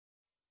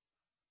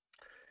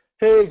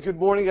Hey, good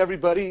morning,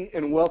 everybody,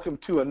 and welcome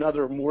to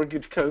another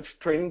Mortgage Coach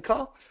training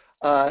call.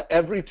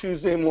 Every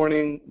Tuesday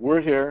morning, we're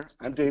here.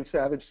 I'm Dave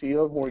Savage,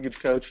 CEO of Mortgage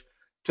Coach,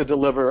 to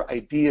deliver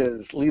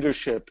ideas,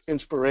 leadership,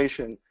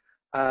 inspiration.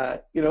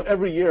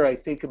 Every year I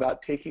think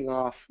about taking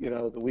off,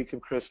 the week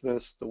of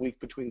Christmas, the week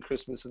between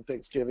Christmas and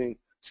Thanksgiving,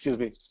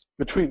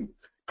 between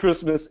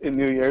Christmas and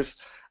New Year's.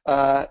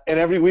 And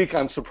every week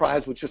I'm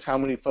surprised with just how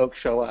many folks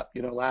show up.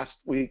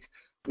 Last week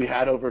we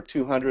had over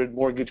 200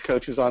 mortgage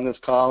coaches on this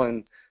call,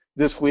 and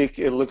this week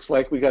it looks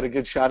like we got a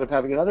good shot of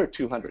having another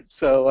 200.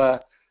 So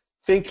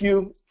thank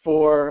you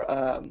for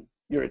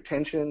your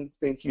attention.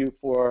 Thank you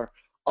for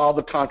all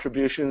the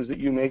contributions that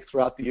you make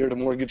throughout the year to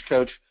Mortgage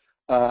Coach.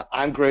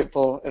 I'm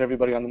grateful, and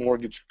everybody on the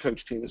Mortgage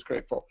Coach team is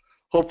grateful.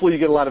 Hopefully you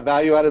get a lot of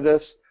value out of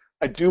this.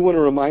 I do want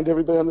to remind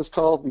everybody on this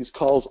call, these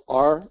calls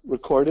are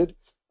recorded.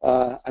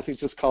 I think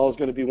this call is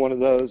going to be one of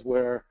those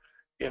where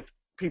if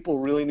people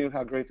really knew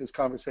how great this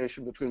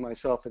conversation between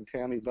myself and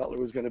Tammy Butler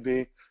was going to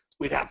be,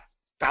 we'd have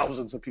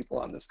thousands of people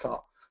on this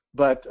call.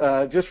 But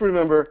just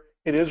remember,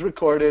 it is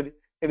recorded,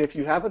 and if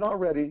you haven't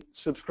already,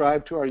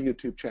 subscribe to our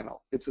YouTube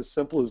channel. It's as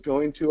simple as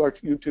going to our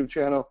YouTube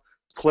channel,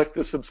 click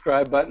the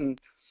subscribe button.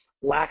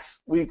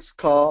 Last week's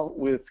call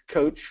with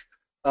Coach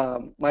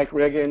Mike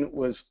Reagan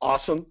was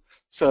awesome.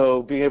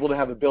 So being able to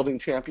have a Building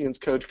Champions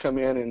coach come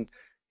in, and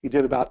he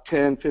did about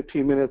 10,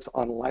 15 minutes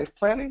on life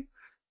planning.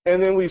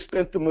 And then we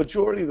spent the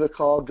majority of the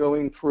call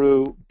going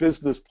through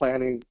business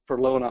planning for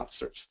loan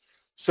officers.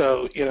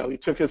 So, he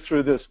took us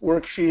through this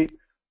worksheet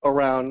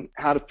around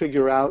how to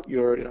figure out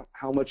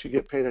how much you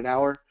get paid an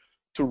hour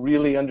to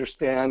really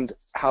understand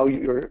how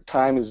your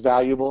time is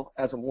valuable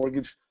as a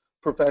mortgage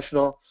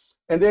professional.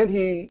 And then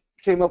he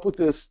came up with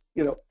this,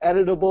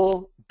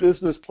 editable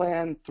business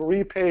plan,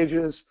 3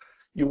 pages.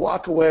 You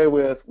walk away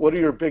with what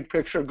are your big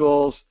picture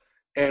goals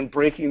and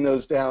breaking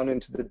those down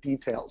into the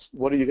details.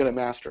 What are you going to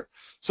master?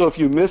 So if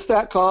you missed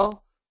that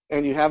call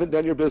and you haven't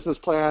done your business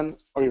plan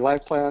or your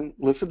life plan,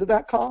 listen to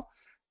that call.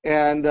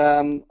 And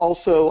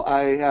also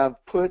I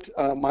have put,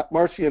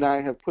 Marcy and I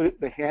have put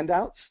the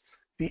handouts,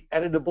 the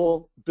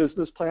editable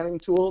business planning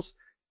tools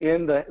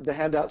in the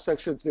handout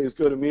section of today's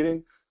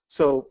GoToMeeting.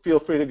 So feel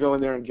free to go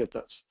in there and get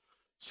those.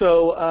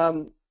 So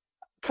a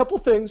couple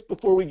things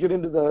before we get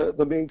into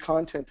the main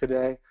content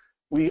today.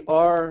 We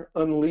are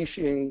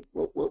unleashing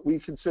what we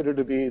consider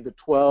to be the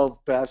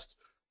 12 best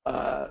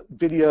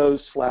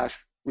videos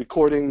 /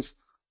 recordings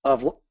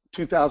of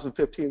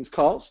 2015's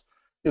calls.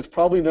 It's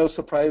probably no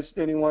surprise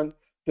to anyone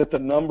that the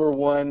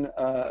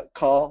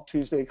 #1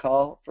 Tuesday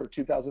call for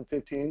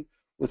 2015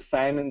 was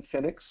Simon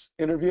Sinek's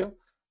interview.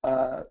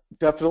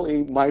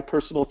 Definitely my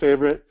personal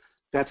favorite.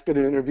 That's been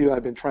an interview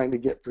I've been trying to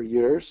get for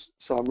years,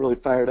 so I'm really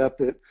fired up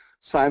that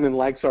Simon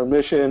likes our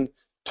mission,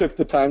 took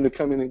the time to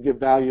come in and give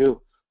value.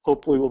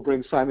 Hopefully we'll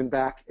bring Simon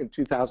back in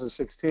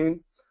 2016.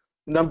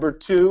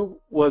 #2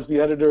 was the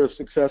editor of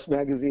Success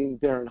Magazine,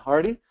 Darren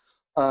Hardy.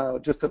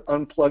 Just an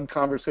unplugged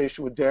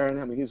conversation with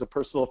Darren. I mean, he's a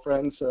personal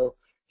friend, so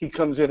he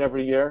comes in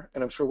every year,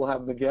 and I'm sure we'll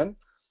have him again.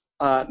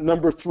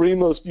 #3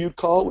 most viewed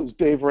call was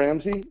Dave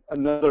Ramsey,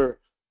 another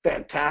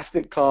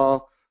fantastic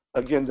call.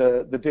 Again,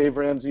 the Dave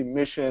Ramsey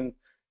mission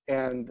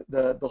and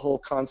the whole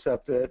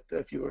concept that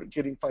if you are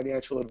getting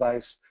financial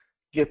advice,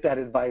 get that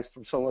advice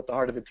from someone at the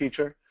heart of a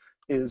teacher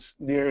is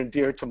near and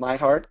dear to my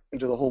heart and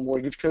to the whole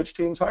Mortgage Coach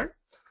team's heart.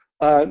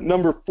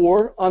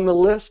 #4 on the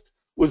list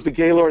was the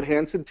Gaylord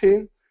Hanson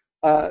team.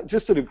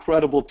 Just an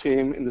incredible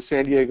team in the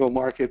San Diego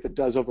market that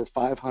does over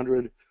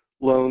 500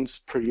 loans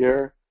per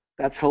year.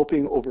 That's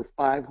helping over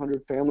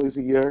 500 families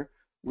a year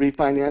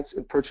refinance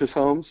and purchase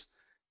homes.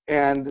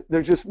 And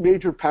they're just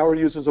major power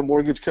users of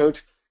Mortgage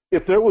Coach.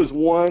 If there was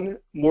one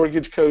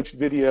Mortgage Coach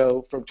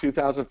video from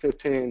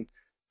 2015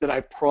 that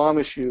I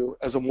promise you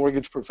as a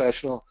mortgage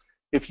professional,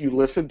 if you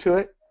listen to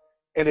it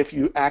and if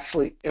you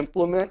actually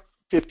implement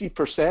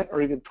 50%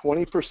 or even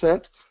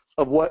 20%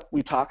 of what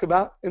we talk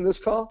about in this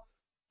call,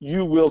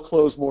 you will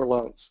close more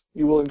loans.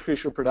 You will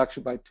increase your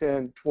production by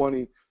 10,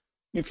 20.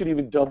 You could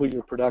even double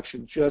your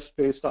production just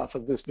based off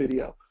of this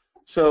video.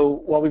 So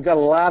while we've got a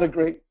lot of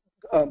great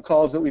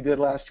calls that we did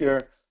last year,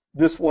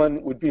 this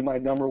one would be my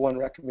 #1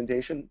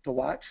 recommendation to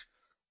watch.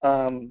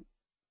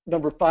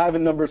 #5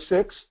 and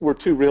 #6 were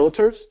 2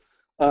 realtors.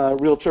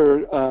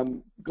 Realtor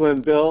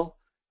Glenn Bill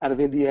out of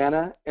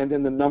Indiana, and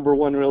then the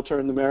 #1 realtor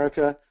in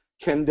America,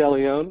 Ken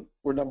DeLeon,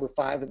 were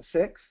 #5 and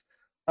 #6.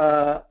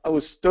 I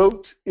was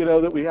stoked,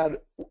 that we had,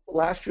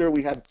 last year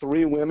we had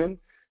 3 women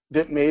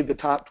that made the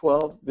top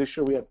 12. This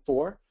year we had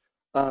 4.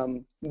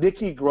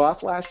 Nikki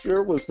Groff last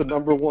year was the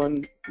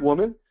 #1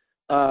 woman.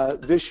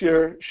 This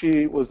year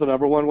she was the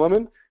 #1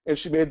 woman, and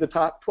she made the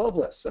top 12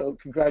 list. So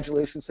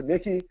congratulations to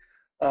Nikki.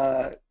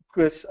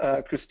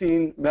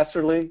 Christine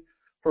Messerly,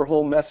 her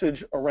whole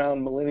message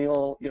around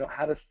millennial,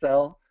 how to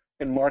sell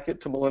and market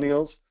to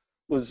millennials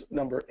was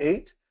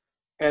 #8.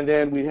 And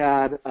then we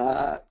had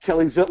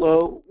Kelly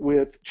Zitlow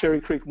with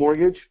Cherry Creek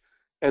Mortgage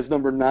as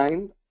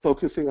 #9,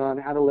 focusing on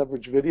how to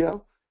leverage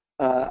video.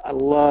 I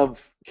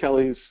love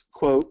Kelly's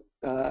quote,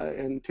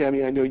 and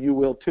Tammy, I know you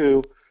will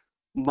too.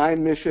 My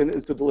mission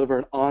is to deliver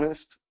an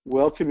honest,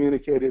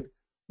 well-communicated,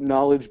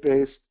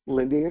 knowledge-based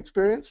lending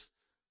experience.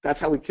 That's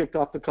how we kicked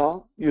off the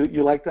call.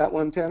 You like that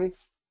one, Tammy?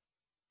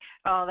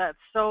 Oh, that's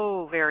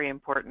so very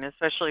important,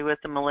 especially with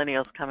the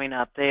millennials coming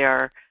up. They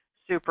are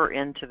super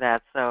into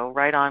that, so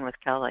right on with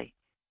Kelly.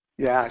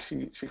 Yeah,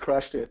 she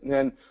crushed it. And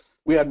then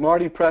we had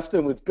Marty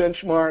Preston with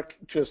Benchmark,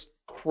 just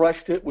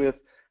crushed it with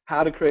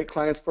how to create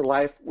clients for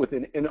life with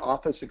an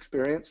in-office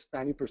experience.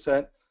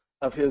 90%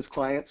 of his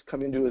clients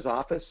come into his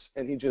office,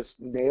 and he just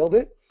nailed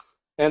it.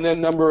 And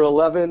then number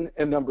 11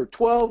 and number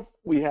 12,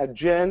 we had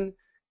Jen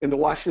in the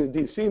Washington,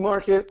 D.C.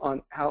 market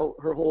on how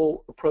her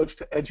whole approach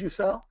to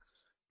EduSell.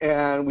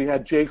 And we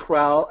had Jay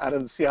Crowell out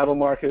of the Seattle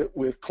market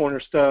with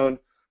Cornerstone,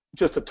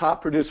 just a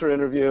top producer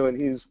interview, and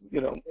he's,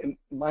 in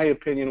my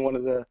opinion, one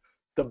of the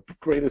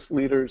greatest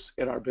leaders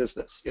in our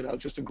business.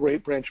 Just a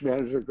great branch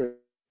manager,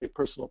 great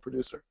personal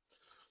producer.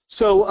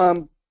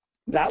 So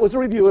that was a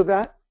review of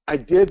that. I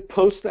did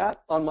post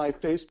that on my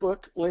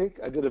Facebook link.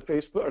 I did a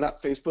Facebook, or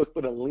not Facebook,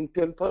 but a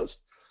LinkedIn post.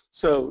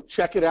 So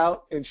check it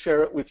out and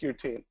share it with your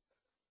team.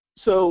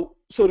 So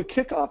to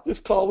kick off this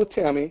call with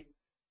Tammy,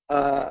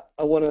 I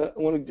want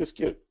to just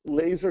get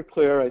laser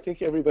clear. I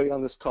think everybody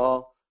on this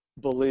call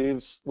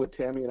believes what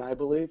Tammy and I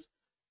believe,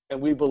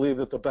 and we believe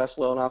that the best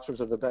loan officers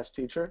are the best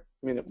teacher.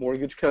 I mean, at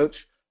Mortgage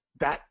Coach,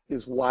 that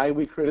is why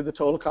we created the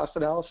total cost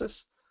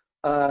analysis.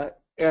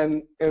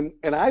 And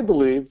I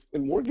believe,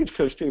 and Mortgage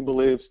Coach team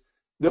believes,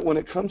 that when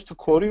it comes to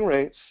quoting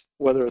rates,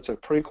 whether it's a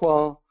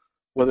pre-qual,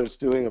 whether it's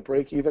doing a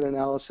break-even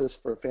analysis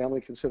for a family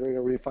considering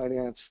a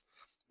refinance,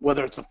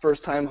 whether it's a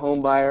first-time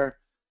home buyer,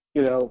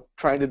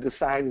 trying to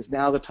decide is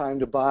now the time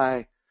to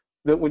buy,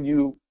 that when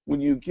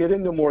you get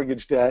into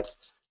mortgage debt,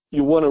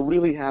 you want to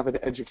really have an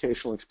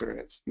educational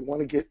experience. You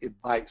want to get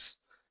advice.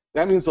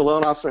 That means the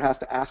loan officer has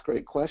to ask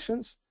great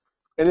questions,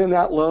 and then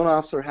that loan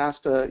officer has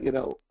to,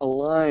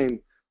 align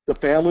the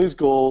family's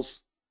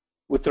goals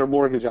with their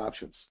mortgage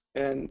options.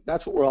 And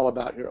that's what we're all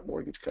about here at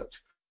Mortgage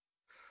Coach.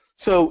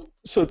 So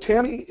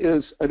Tammy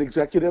is an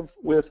executive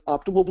with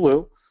Optimal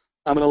Blue.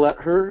 I'm going to let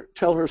her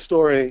tell her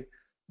story,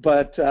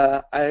 but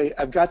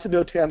I've got to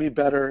know Tammy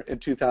better in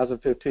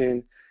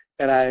 2015,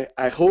 and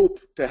I hope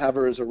to have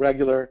her as a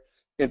regular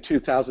in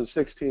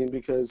 2016,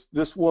 because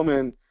this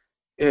woman,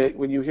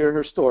 when you hear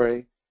her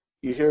story,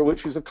 you hear what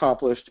she's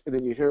accomplished, and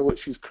then you hear what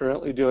she's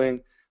currently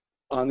doing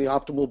on the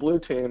Optimal Blue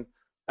team.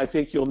 I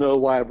think you'll know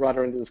why I brought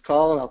her into this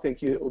call, and I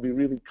think it will be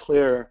really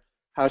clear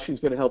how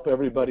she's going to help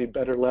everybody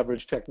better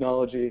leverage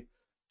technology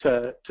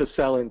to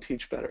sell and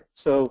teach better.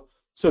 So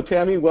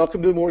Tammy,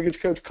 welcome to the Mortgage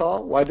Coach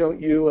call. Why don't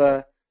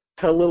you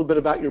tell a little bit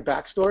about your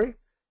backstory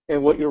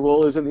and what your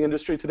role is in the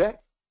industry today?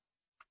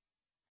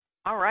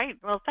 All right.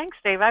 Well, thanks,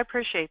 Dave. I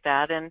appreciate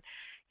that. And,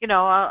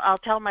 I'll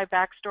tell my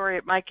backstory.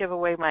 It might give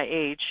away my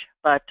age,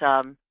 but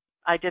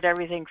I did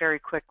everything very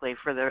quickly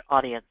for the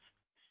audience.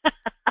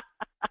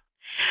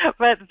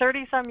 But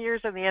 30-some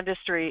years in the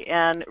industry,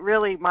 and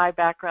really my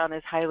background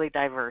is highly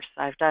diverse.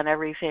 I've done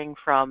everything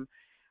from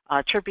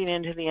tripping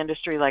into the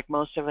industry like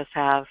most of us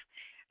have,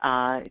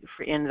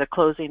 in the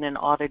closing and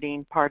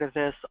auditing part of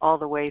this, all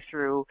the way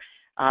through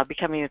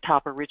becoming a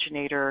top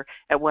originator,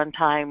 at one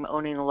time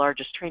owning the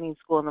largest training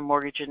school in the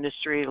mortgage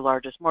industry, the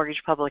largest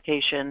mortgage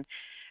publication,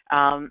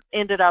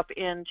 ended up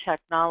in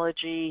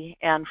technology,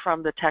 and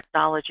from the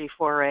technology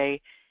foray,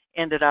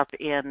 ended up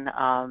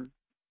into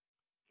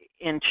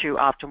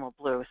Optimal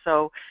Blue.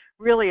 So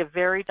really a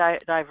very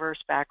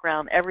diverse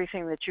background,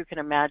 everything that you can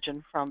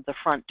imagine from the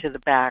front to the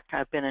back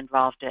I've been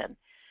involved in.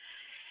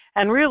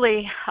 And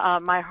really,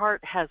 my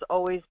heart has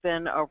always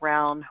been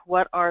around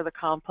what are the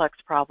complex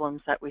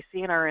problems that we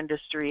see in our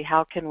industry,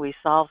 how can we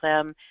solve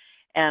them,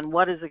 and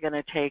what is it going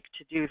to take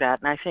to do that.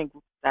 And I think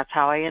that's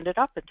how I ended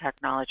up in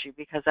technology,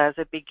 because as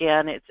it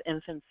began its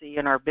infancy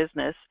in our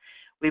business,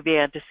 we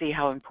began to see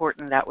how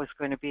important that was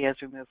going to be as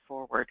we move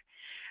forward.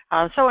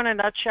 So in a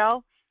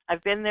nutshell,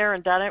 I've been there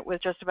and done it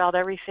with just about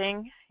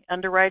everything: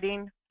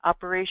 underwriting,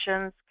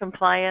 operations,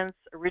 compliance,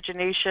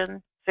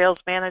 origination, sales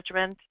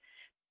management,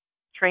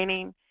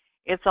 training.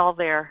 It's all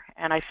there,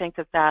 and I think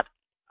that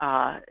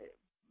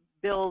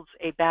builds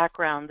a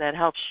background that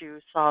helps you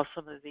solve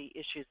some of the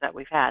issues that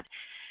we've had.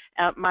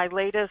 My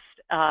latest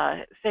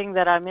thing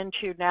that I'm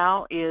into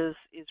now is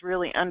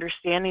really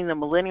understanding the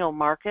millennial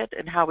market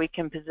and how we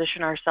can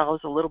position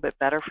ourselves a little bit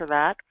better for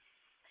that.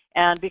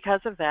 And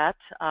because of that,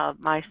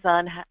 my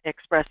son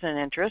expressed an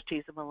interest.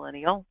 He's a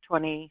millennial,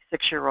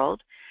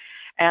 26-year-old,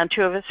 and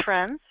two of his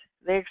friends,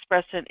 they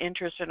expressed an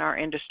interest in our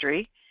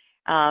industry.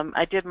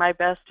 I did my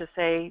best to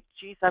say,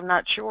 geez, I'm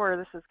not sure.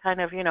 This is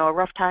kind of, a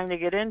rough time to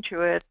get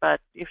into it,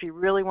 but if you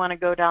really want to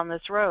go down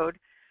this road,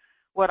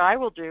 what I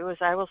will do is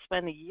I will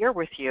spend a year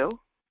with you,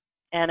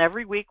 and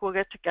every week we'll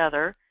get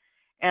together,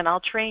 and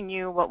I'll train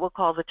you what we'll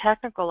call the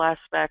technical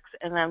aspects,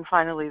 and then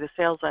finally the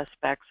sales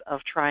aspects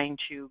of trying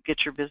to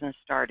get your business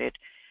started.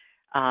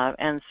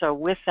 And so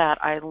with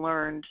that, I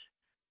learned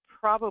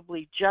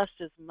probably just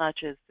as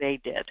much as they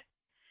did,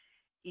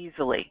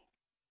 easily,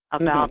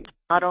 about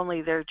not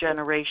only their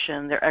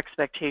generation, their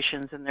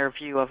expectations, and their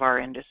view of our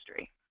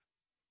industry.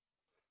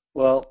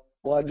 Well,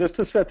 Well, just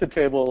to set the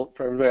table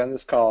for everybody on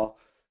this call,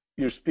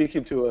 you're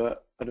speaking to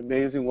an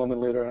amazing woman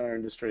leader in our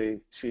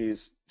industry.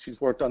 She's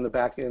worked on the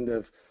back end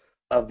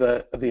of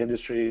the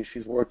industry.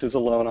 She's worked as a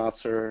loan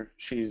officer.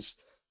 She's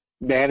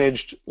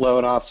managed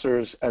loan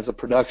officers as a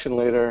production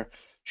leader.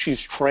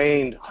 She's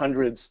trained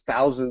hundreds,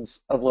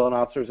 thousands of loan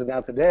officers, and now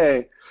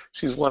today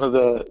she's one of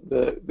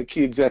the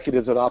key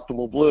executives at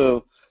Optimal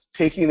Blue,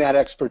 taking that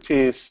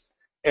expertise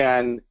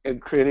and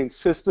creating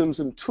systems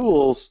and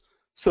tools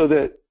so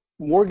that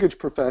mortgage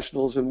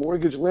professionals and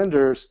mortgage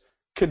lenders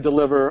could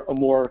deliver a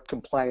more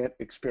compliant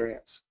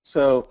experience.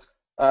 So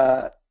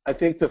I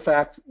think the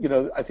fact,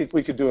 I think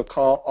we could do a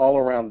call all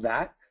around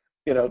that,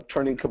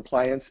 turning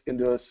compliance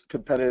into a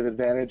competitive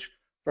advantage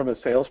from a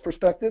sales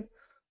perspective.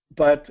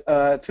 But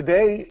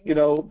today,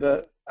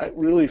 it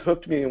really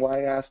hooked me, and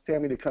why I asked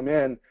Tammy to come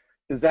in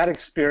is that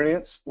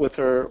experience with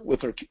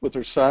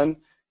her son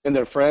and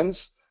their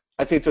friends.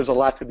 I think there's a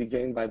lot to be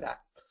gained by that.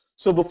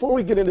 So before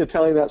we get into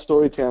telling that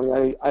story,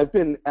 Tammy, I've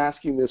been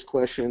asking this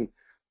question.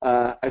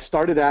 I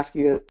started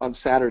asking it on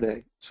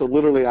Saturday. So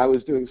literally, I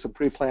was doing some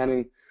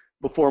pre-planning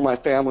before my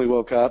family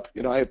woke up.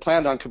 I had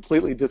planned on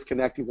completely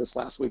disconnecting this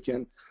last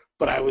weekend,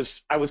 but I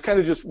was kind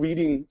of just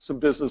reading some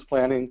business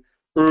planning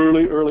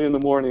early in the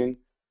morning.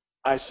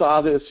 I saw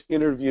this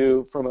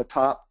interview from a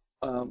top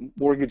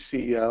mortgage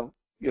CEO.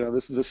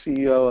 This is a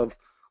CEO of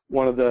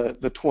one of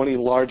the 20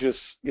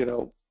 largest,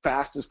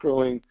 fastest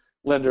growing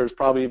lenders,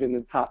 probably even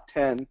in the top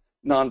 10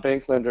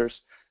 non-bank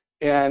lenders.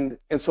 And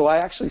so I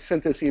actually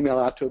sent this email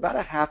out to about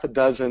a half a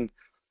dozen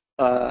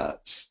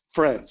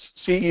friends,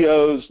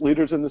 CEOs,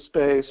 leaders in the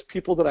space,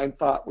 people that I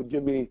thought would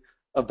give me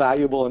a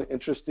valuable and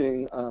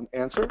interesting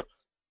answer.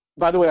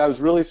 By the way, I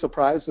was really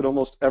surprised that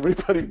almost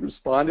everybody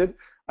responded.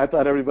 I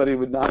thought everybody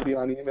would not be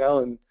on email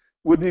and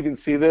wouldn't even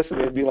see this,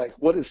 and they'd be like,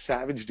 what is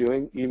Savage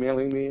doing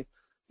emailing me,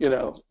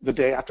 the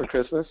day after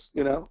Christmas,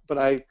 But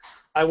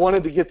I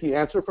wanted to get the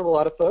answer from a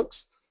lot of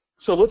folks.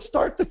 So let's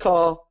start the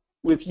call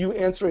with you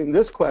answering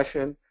this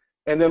question,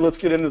 and then let's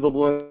get into the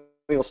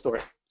millennial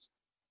story.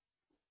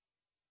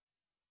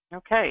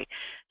 Okay.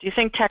 Do you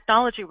think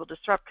technology will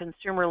disrupt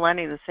consumer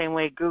lending the same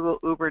way Google,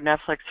 Uber,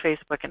 Netflix,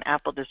 Facebook, and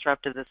Apple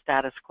disrupted the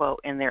status quo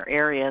in their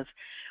areas?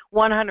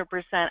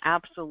 100%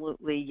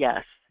 absolutely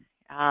yes.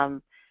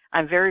 I'm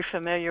very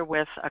familiar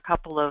with a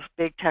couple of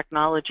big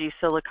technology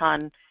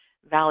Silicon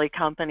Valley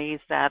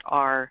companies that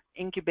are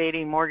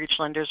incubating mortgage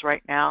lenders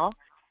right now.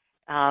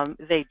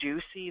 They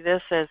do see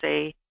this as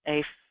a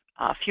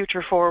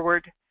future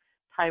forward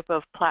type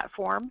of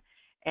platform,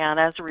 and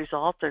as a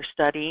result they're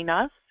studying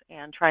us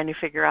and trying to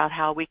figure out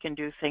how we can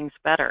do things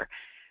better.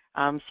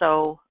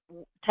 So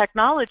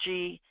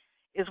technology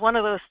is one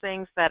of those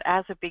things that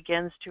as it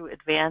begins to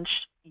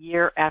advance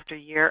year after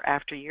year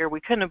after year, we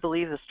couldn't have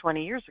believed this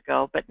 20 years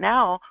ago, but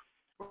now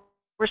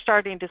we're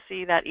starting to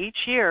see that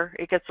each year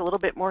it gets a little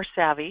bit more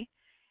savvy,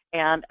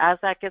 and as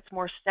that gets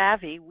more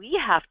savvy, we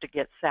have to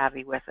get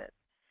savvy with it.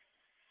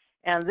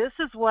 And this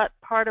is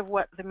part of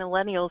what the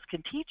millennials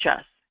can teach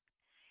us,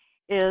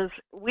 is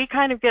we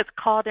kind of get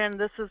caught in,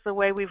 this is the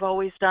way we've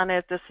always done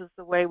it, this is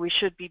the way we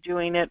should be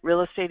doing it.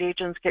 Real estate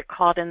agents get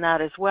caught in that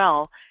as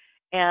well.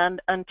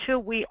 And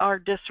until we are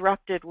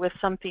disrupted with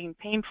something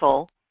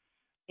painful,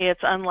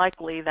 it's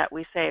unlikely that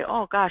we say,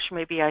 oh gosh,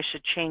 maybe I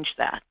should change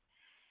that.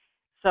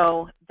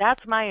 So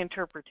that's my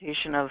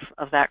interpretation of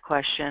that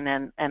question,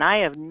 and I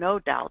have no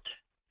doubt,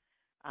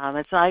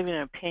 it's not even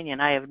an opinion,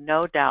 I have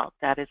no doubt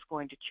that it's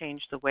going to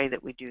change the way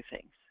that we do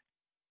things.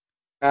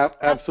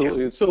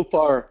 Absolutely. And so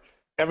far,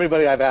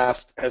 everybody I've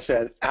asked has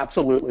said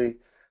absolutely.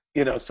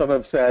 Some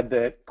have said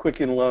that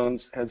Quicken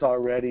Loans has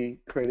already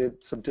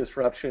created some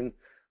disruption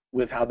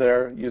with how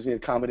they're using a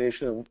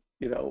combination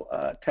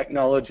of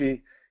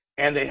technology,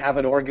 and they have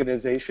an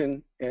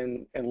organization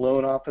and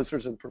loan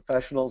officers and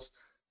professionals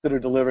that are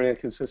delivering a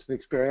consistent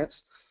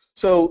experience.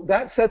 So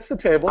that sets the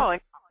table.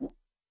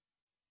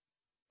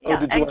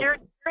 And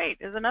Garrett Great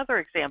is another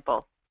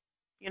example.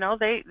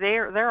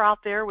 They're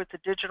out there with the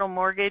digital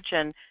mortgage,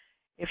 and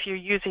if you're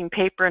using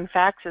paper and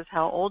faxes,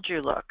 how old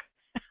you look.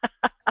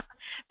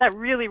 That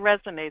really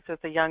resonates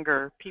with the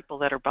younger people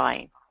that are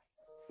buying.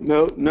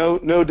 No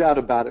doubt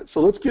about it.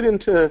 So let's get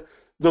into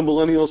the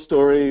millennial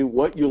story,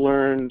 what you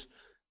learned,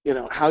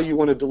 how you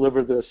want to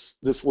deliver this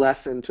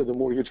lesson to the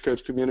mortgage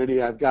coach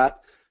community. I've got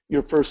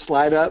your first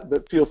slide up,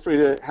 but feel free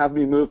to have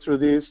me move through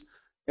these,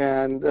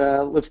 and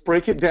let's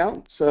break it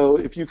down. So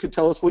if you could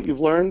tell us what you've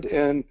learned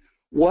and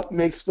what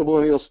makes the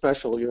millennial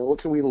special, what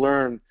can we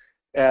learn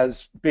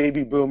as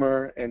baby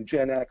boomer and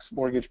Gen X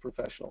mortgage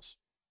professionals?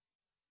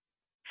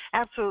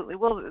 Absolutely.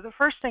 Well, the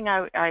first thing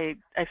I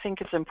think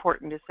it's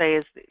important to say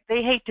is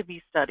they hate to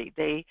be studied.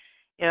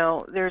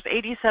 There's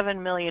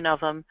 87 million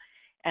of them,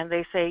 and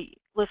they say,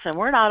 listen,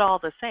 we're not all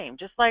the same.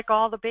 Just like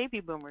all the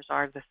baby boomers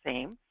are the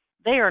same,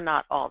 they are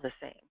not all the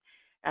same.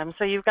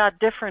 So you've got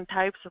different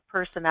types of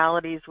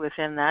personalities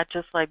within that,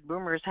 just like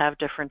boomers have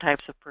different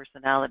types of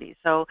personalities.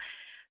 So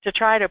to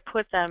try to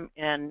put them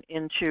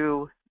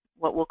into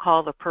what we'll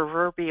call the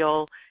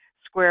proverbial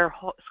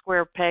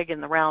square peg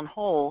in the round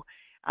hole,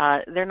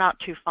 they're not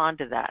too fond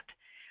of that.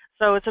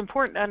 So it's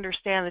important to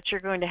understand that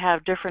you're going to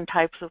have different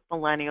types of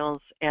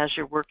millennials as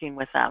you're working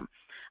with them.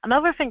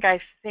 Another thing I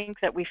think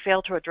that we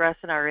fail to address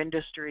in our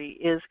industry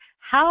is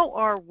how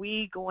are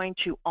we going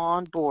to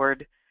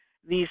onboard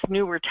these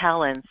newer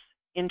talents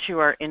into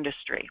our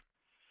industry?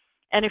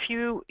 And if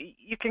you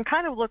can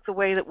kind of look the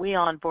way that we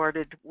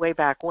onboarded way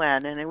back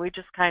when, and then we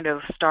just kind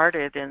of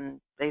started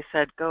and they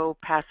said, go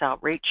pass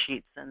out rate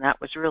sheets, and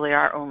that was really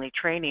our only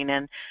training.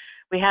 And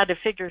we had to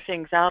figure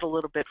things out a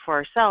little bit for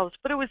ourselves,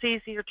 but it was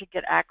easier to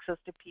get access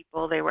to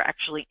people. They were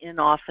actually in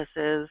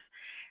offices.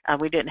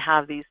 We didn't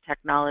have these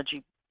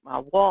technology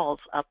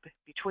walls up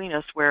between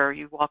us where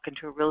you walk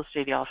into a real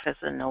estate office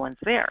and no one's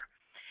there.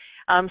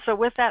 So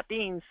with that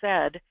being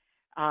said,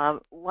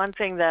 one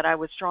thing that I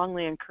would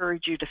strongly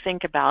encourage you to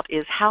think about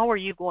is how are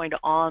you going to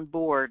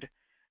onboard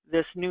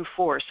this new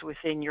force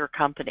within your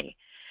company?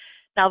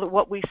 Now,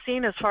 what we've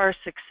seen as far as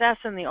success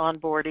in the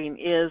onboarding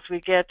is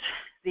we get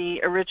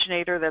the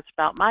originator that's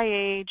about my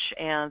age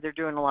and they're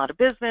doing a lot of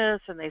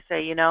business and they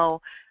say, you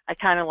know, I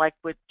kind of like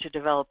to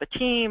develop a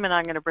team and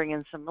I'm going to bring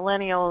in some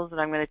millennials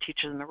and I'm going to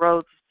teach them the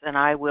ropes and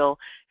I will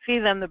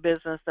feed them the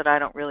business that I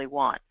don't really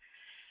want.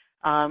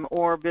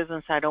 Or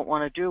business I don't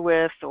want to do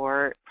with,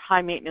 or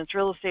high maintenance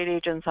real estate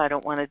agents I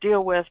don't want to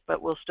deal with,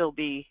 but will still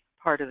be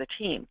part of the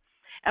team.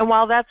 And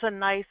while that's a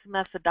nice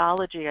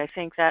methodology, I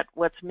think that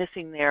what's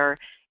missing there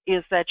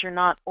is that you're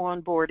not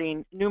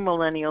onboarding new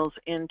millennials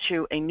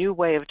into a new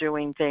way of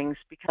doing things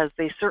because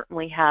they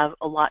certainly have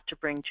a lot to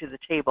bring to the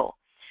table.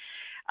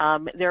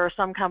 There are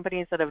some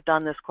companies that have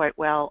done this quite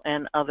well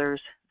and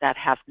others that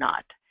have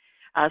not.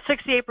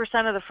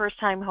 68% of the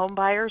first-time home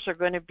buyers are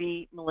going to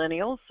be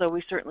millennials, so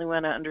we certainly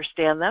want to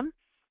understand them.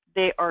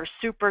 They are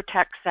super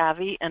tech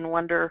savvy and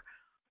wonder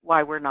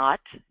why we're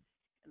not.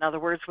 In other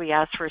words, we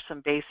ask for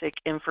some basic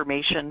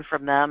information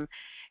from them,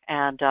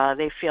 and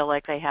they feel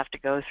like they have to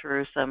go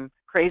through some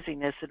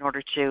craziness in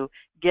order to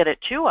get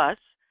it to us,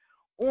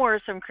 or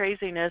some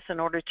craziness in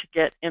order to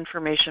get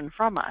information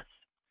from us.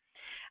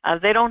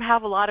 They don't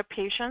have a lot of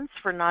patience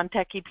for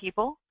non-techie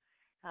people.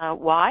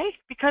 Why?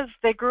 Because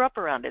they grew up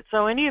around it.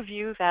 So any of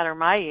you that are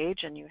my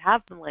age and you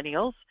have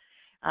millennials,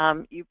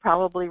 you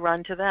probably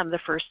run to them the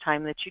first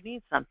time that you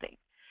need something.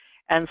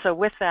 And so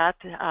with that,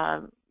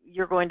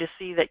 you're going to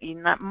see that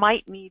you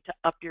might need to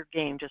up your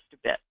game just a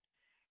bit.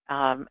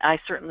 I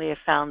certainly have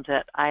found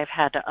that I've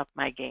had to up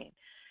my game.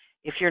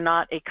 If you're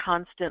not a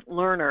constant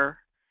learner,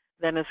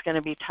 then it's going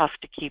to be tough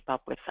to keep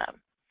up with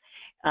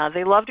them.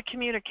 They love to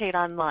communicate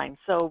online.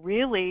 So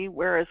really,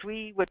 whereas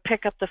we would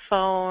pick up the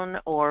phone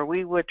or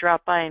we would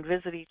drop by and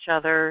visit each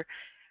other,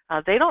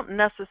 they don't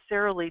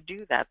necessarily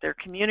do that. They're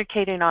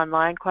communicating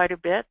online quite a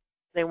bit.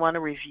 They want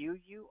to review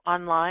you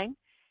online,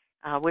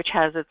 which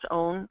has its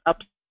own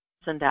ups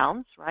and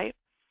downs, right?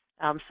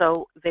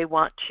 So they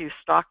want to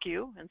stalk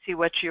you and see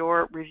what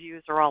your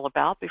reviews are all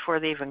about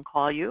before they even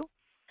call you.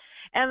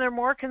 And they're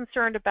more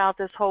concerned about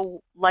this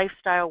whole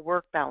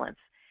lifestyle-work balance.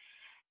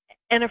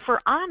 And if we're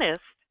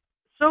honest,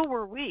 so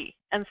were we,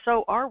 and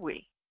so are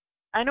we.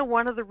 I know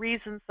one of the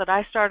reasons that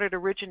I started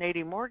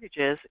originating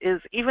mortgages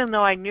is even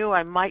though I knew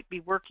I might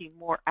be working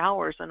more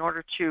hours in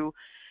order to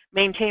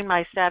maintain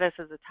my status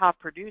as a top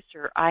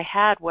producer, I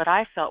had what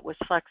I felt was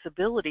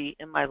flexibility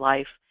in my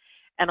life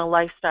and a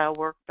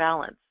lifestyle-work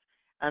balance.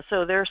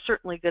 So they're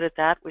certainly good at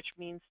that, which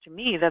means to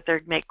me that they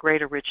make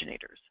great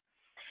originators.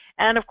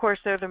 And of course,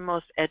 they're the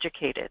most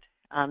educated.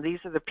 These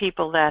are the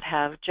people that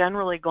have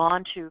generally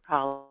gone to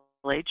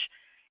college,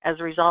 as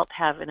a result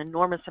have an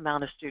enormous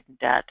amount of student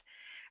debt,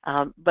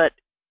 but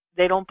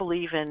they don't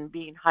believe in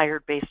being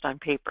hired based on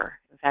paper.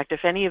 In fact,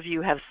 if any of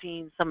you have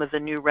seen some of the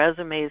new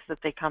resumes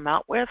that they come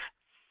out with,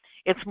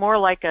 it's more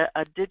like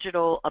a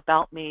digital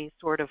about me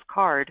sort of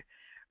card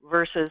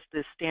versus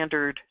the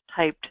standard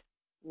typed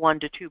 1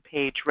 to 2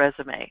 page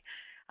resume.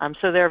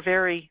 So they're a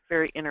very,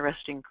 very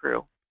interesting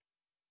crew.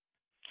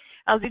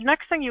 The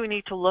next thing you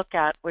need to look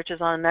at, which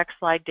is on the next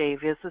slide,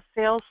 Dave, is the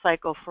sales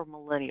cycle for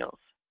millennials.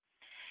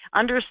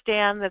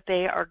 Understand that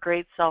they are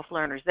great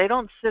self-learners. They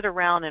don't sit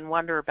around and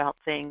wonder about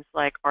things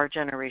like our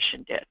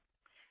generation did.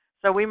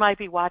 So we might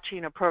be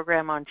watching a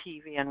program on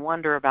TV and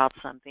wonder about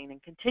something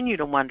and continue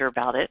to wonder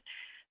about it.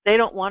 They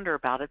don't wonder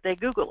about it. They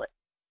Google it.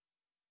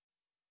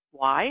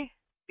 Why?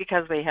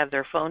 Because they have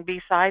their phone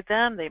beside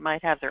them. They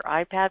might have their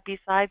iPad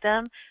beside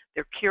them.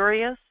 They're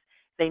curious.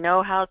 They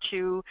know how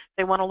to,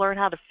 they want to learn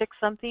how to fix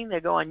something. They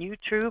go on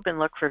YouTube and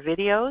look for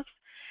videos.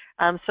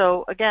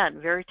 So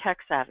again, very tech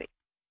savvy.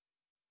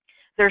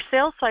 Their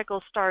sales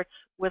cycle starts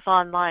with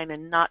online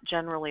and not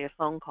generally a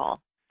phone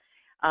call.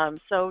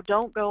 So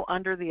don't go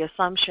under the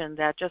assumption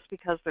that just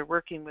because they're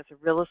working with a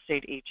real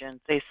estate agent,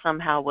 they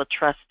somehow will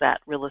trust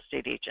that real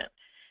estate agent.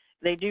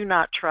 They do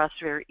not trust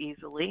very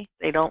easily.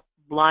 They don't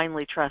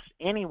blindly trust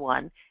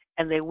anyone,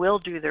 and they will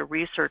do their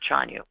research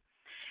on you.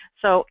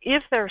 So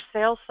if their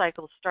sales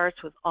cycle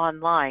starts with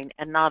online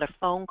and not a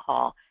phone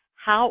call,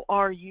 how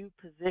are you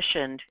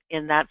positioned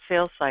in that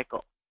sales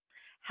cycle?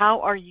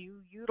 How are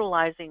you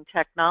utilizing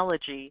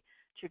technology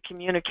to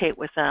communicate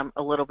with them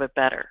a little bit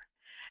better?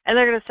 And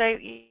they're going to say,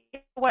 you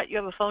know what, you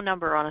have a phone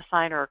number on a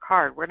sign or a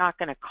card. We're not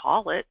going to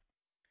call it.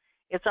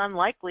 it's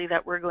unlikely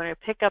that we're going to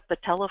pick up the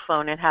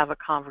telephone and have a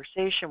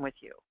conversation with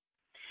you.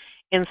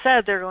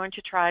 Instead, they're going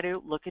to try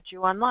to look at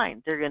you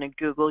online. They're going to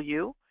Google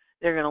you.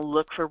 They're going to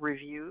look for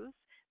reviews.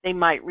 They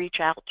might reach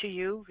out to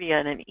you via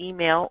an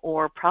email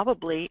or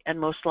probably and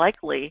most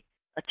likely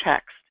a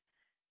text.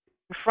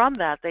 From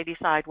that, they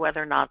decide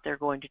whether or not they're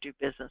going to do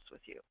business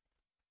with you.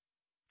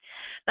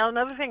 Now,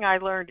 another thing I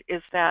learned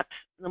is that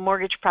the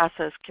mortgage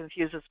process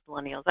confuses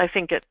millennials. I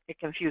think it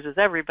confuses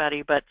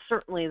everybody, but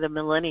certainly the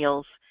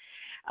millennials,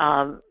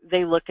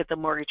 they look at the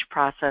mortgage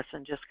process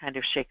and just kind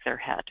of shake their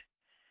head.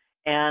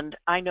 And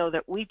I know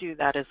that we do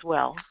that as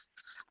well.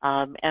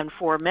 And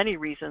for many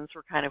reasons,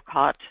 we're kind of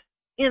caught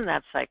in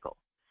that cycle,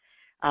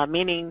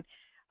 meaning,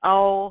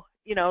 oh,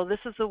 you know, this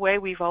is the way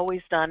we've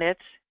always done it.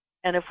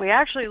 And if we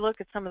actually look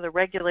at some of the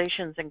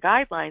regulations and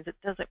guidelines, it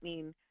doesn't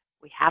mean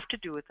we have to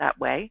do it that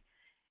way.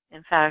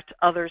 In fact,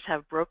 others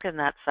have broken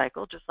that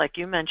cycle, just like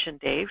you mentioned,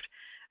 Dave,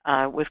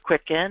 with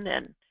Quicken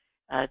and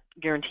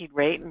Guaranteed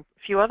Rate and a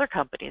few other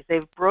companies.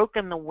 They've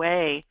broken the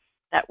way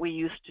that we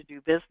used to do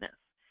business.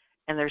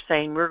 And they're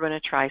saying we're going to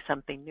try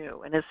something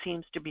new. And it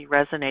seems to be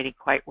resonating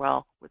quite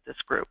well with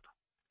this group.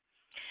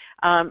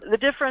 The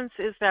difference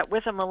is that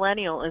with a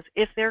millennial is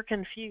if they're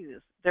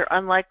confused, they're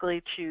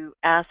unlikely to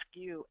ask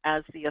you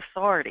as the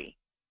authority.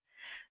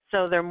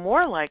 So they're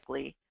more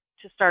likely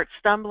to start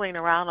stumbling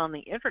around on the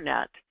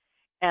internet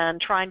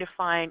and trying to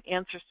find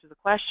answers to the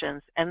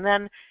questions. And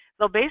then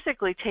they'll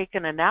basically take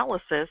an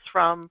analysis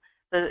from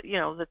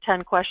the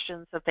 10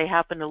 questions that they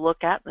happen to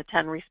look at and the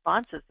 10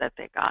 responses that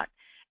they got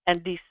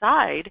and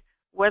decide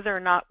whether or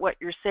not what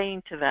you're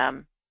saying to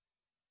them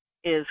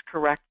is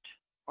correct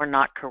or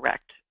not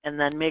correct, and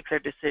then make their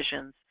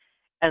decisions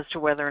as to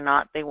whether or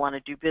not they want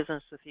to do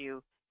business with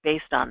you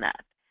based on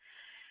that.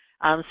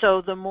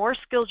 So the more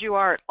skilled you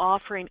are at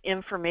offering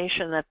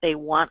information that they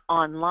want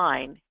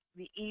online,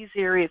 the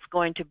easier it's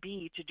going to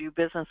be to do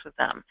business with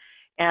them.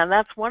 And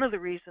that's one of the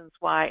reasons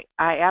why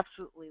I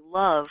absolutely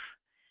love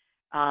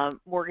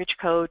Mortgage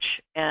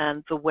Coach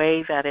and the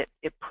way that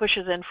it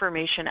pushes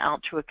information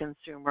out to a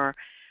consumer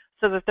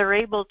so that they're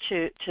able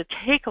to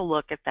take a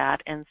look at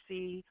that and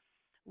see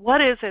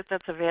what is it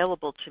that's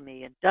available to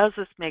me and does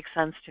this make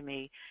sense to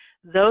me.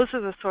 Those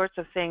are the sorts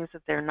of things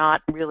that they're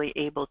not really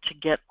able to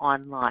get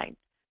online,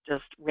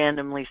 just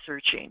randomly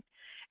searching.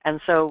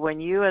 And so when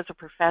you as a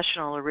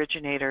professional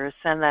originator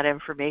send that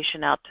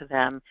information out to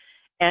them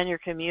and you're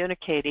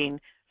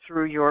communicating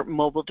through your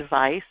mobile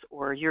device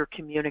or you're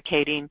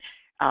communicating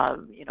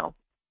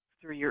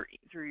through your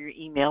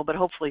email, but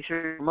hopefully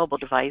through your mobile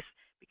device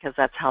because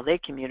that's how they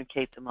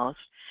communicate the most,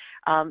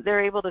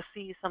 they're able to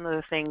see some of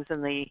the things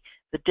and the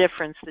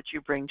difference that you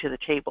bring to the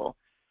table.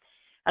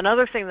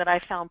 Another thing that I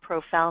found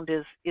profound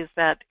is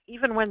that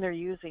even when they're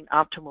using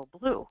Optimal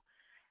Blue,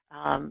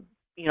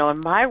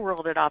 in my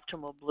world at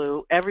Optimal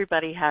Blue,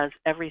 everybody has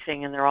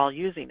everything and they're all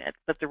using it.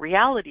 But the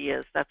reality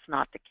is that's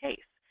not the case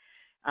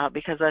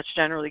because that's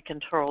generally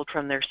controlled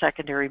from their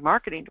secondary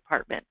marketing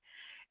department.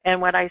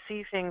 And when I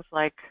see things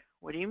like,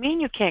 what do you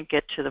mean you can't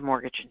get to the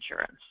mortgage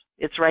insurance?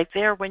 It's right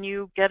there when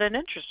you get an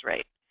interest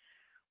rate.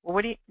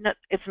 Well,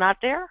 it's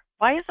not there?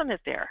 Why isn't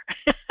it there?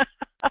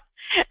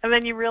 And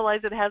then you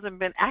realize it hasn't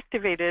been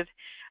activated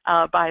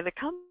by the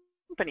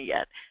company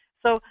yet.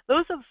 So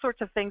those are the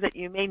sorts of things that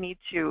you may need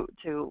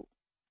to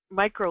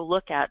micro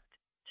look at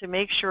to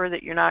make sure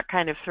that you're not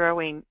kind of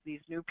throwing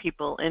these new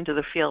people into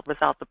the field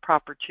without the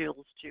proper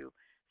tools to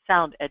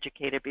sound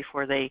educated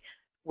before they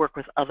work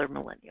with other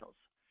millennials.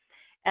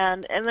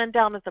 And then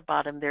down at the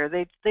bottom there,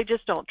 they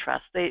just don't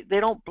trust. They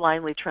don't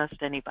blindly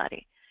trust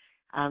anybody.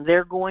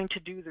 They're going to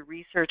do the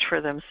research for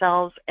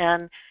themselves,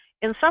 and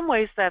in some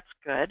ways that's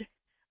good.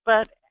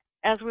 But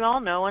as we all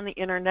know, on the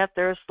internet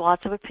there's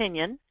lots of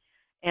opinion,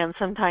 and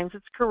sometimes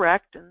it's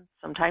correct and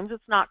sometimes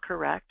it's not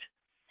correct.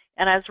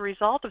 And as a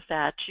result of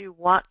that, you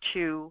want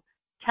to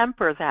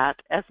temper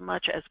that as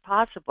much as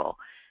possible,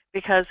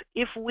 because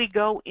if we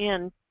go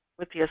in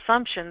with the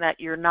assumption that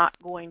you're not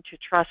going to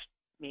trust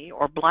me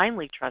or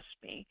blindly trust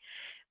me,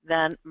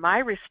 then my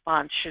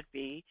response should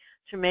be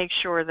to make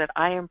sure that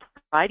I am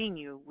providing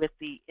you with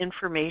the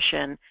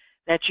information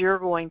that you're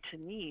going to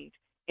need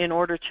in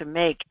order to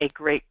make a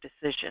great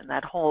decision.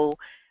 That whole,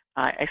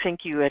 I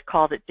think you had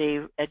called it,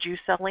 Dave,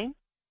 edu-selling?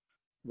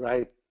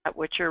 Right. Is that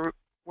what your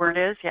word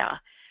is? Yeah.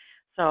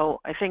 So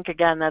I think,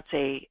 again, that's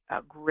a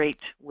great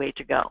way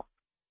to go.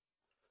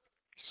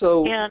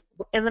 So, and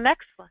in the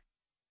next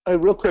slide.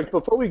 Real quick,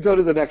 before we go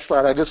to the next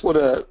slide, I just want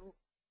to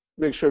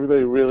make sure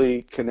everybody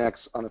really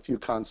connects on a few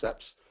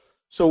concepts.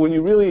 So when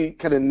you really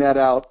kind of net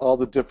out all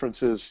the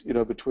differences,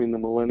 between the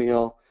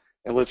millennial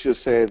and let's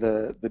just say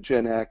the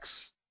Gen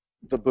X,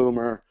 the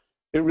boomer,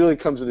 it really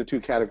comes into two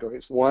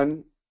categories.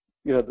 One,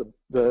 the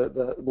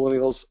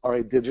millennials are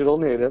a digital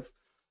native.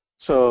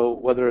 So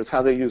whether it's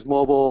how they use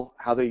mobile,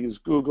 how they use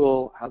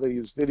Google, how they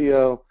use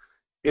video,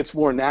 it's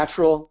more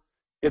natural.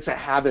 It's a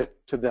habit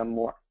to them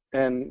more.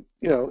 And,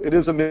 it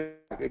is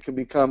it can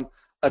become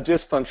a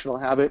dysfunctional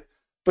habit,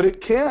 but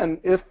it can,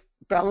 if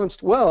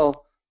balanced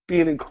well,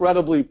 be an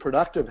incredibly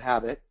productive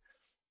habit.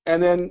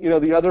 And then,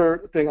 the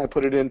other thing I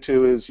put it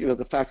into is,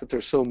 the fact that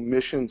they're so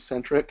mission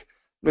centric.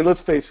 I mean,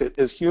 let's face it,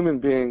 as human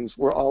beings,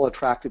 we're all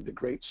attracted to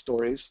great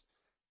stories,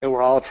 and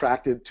we're all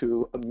attracted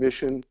to a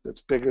mission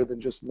that's bigger than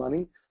just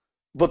money.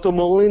 But the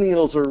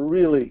millennials are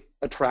really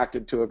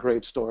attracted to a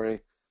great story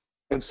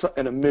and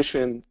a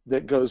mission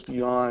that goes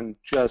beyond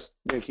just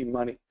making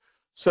money.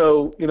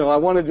 So, I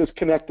want to just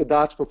connect the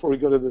dots before we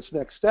go to this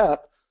next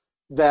step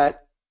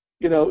that,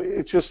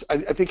 it's just, I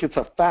think it's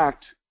a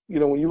fact,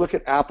 when you look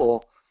at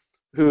Apple,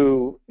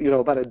 who,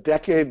 about a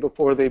decade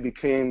before they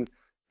became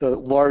the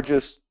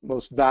largest,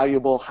 most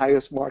valuable,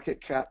 highest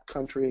market cap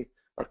country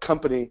or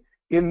company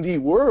in the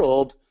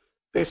world,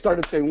 they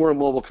started saying, we're a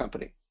mobile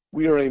company.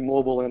 We are a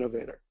mobile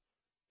innovator.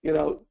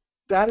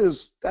 That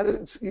is,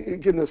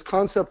 again, this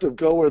concept of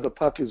go where the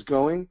puck is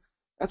going,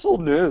 that's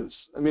old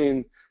news. I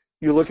mean,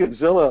 you look at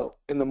Zillow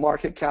and the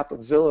market cap of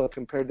Zillow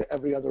compared to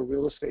every other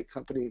real estate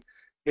company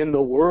in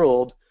the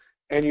world,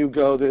 and you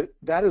go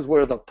that is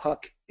where the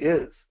puck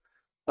is.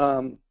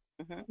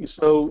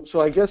 So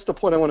I guess the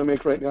point I want to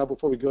make right now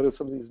before we go to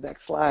some of these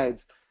next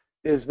slides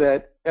is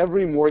that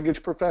every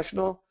mortgage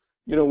professional,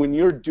 when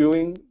you're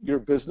doing your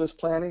business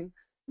planning,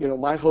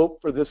 my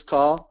hope for this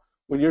call,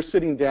 when you're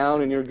sitting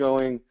down and you're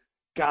going,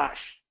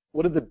 gosh,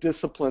 what are the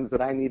disciplines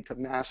that I need to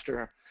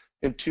master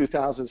in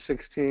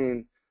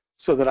 2016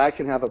 so that I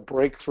can have a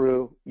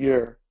breakthrough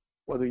year,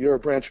 whether you're a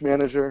branch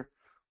manager,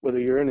 whether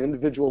you're an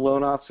individual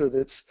loan officer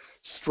that's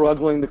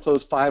struggling to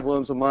close 5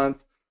 loans a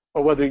month,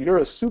 or whether you're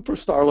a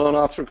superstar loan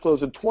officer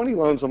closing 20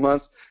 loans a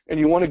month and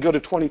you want to go to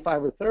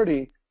 25 or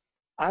 30,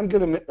 I'm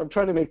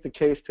trying to make the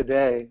case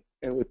today,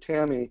 and with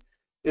Tammy,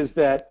 is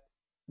that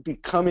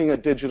becoming a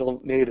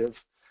digital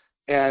native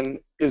and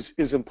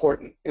is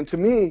important. And to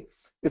me,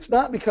 it's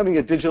not becoming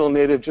a digital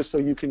native just so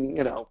you can,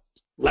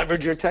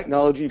 leverage your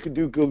technology, you can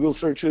do Google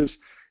searches.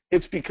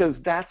 It's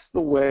because that's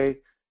the way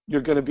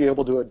you're going to be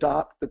able to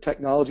adopt the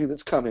technology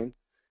that's coming,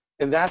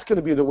 and that's going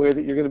to be the way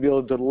that you're going to be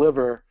able to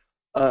deliver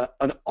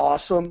an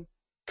awesome,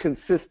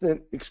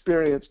 consistent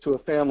experience to a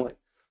family.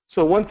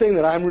 So one thing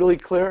that I'm really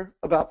clear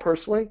about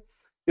personally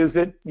is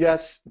that,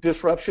 yes,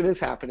 disruption is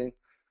happening,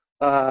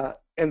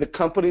 and the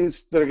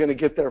companies that are going to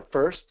get there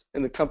first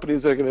and the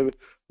companies that are going to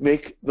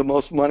make the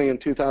most money in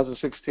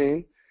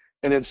 2016,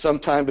 and then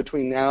sometime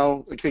between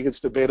now, I think it's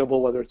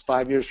debatable whether it's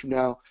 5 years from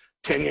now,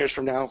 10 years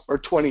from now, or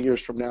 20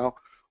 years from now,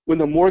 when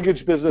the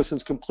mortgage business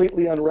is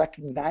completely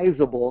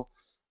unrecognizable,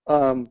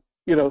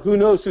 who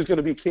knows who's going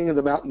to be king of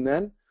the mountain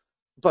then?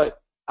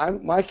 But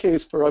my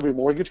case for every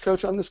mortgage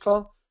coach on this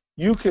call,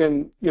 you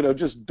can,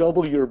 just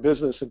double your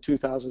business in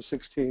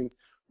 2016,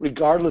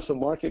 regardless of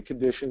market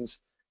conditions,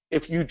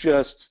 if you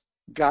just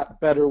got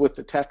better with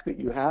the tech that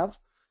you have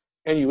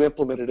and you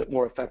implemented it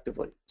more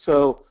effectively.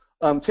 So,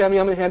 Tammy,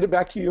 I'm going to hand it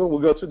back to you, and we'll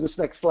go through this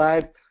next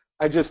slide.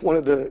 I just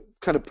wanted to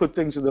kind of put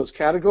things in those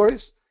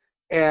categories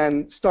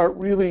and start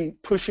really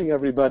pushing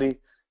everybody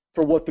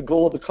for what the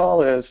goal of the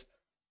call is.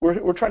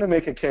 We're trying to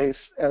make a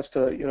case as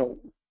to,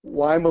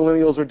 why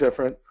millennials are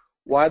different,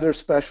 why they're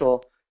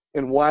special,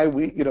 and why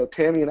we,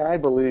 Tammy and I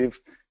believe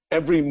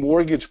every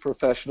mortgage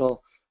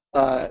professional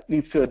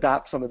needs to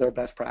adopt some of their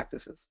best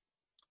practices.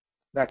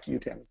 Back to you,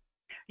 Tammy.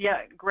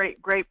 Yeah,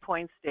 great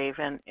points, Dave.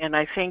 And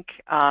I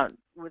think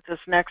with this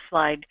next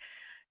slide,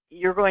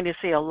 you're going to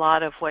see a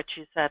lot of what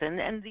you said. And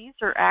this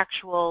is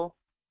actual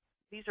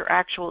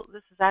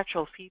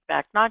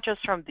feedback, not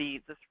just from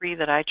the 3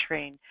 that I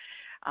trained,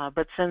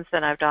 but since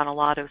then I've done a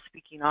lot of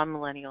speaking on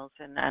millennials,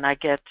 and I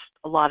get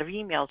a lot of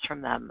emails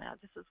from them.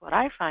 This is what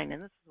I find,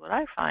 and this is what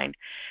I find.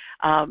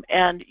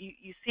 And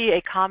you see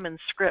a common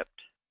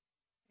script,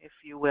 if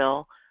you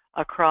will,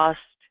 across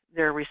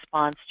their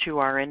response to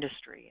our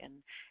industry. And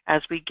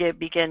as we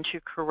begin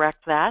to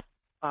correct that,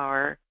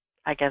 or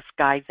I guess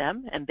guide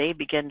them, and they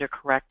begin to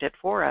correct it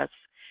for us,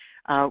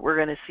 we're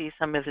going to see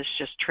some of this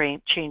just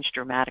change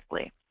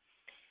dramatically.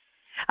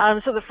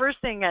 So the first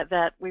thing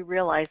that we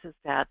realize is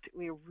that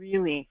we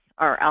really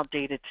are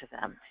outdated to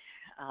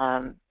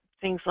them.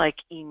 Things like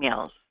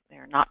emails,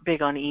 they're not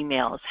big on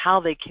emails. How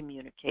they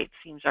communicate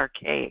seems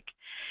archaic.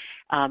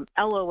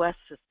 LOS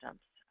systems.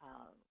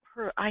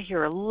 I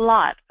hear a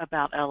lot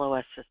about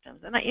LOS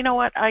systems. And you know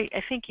what? I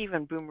think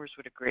even boomers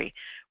would agree.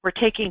 We're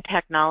taking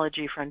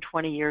technology from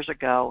 20 years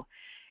ago,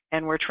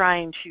 and we're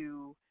trying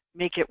to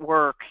make it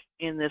work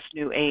in this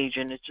new age,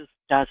 and it just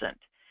doesn't.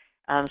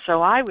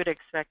 So I would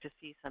expect to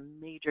see some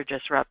major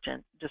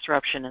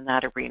disruption in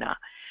that arena.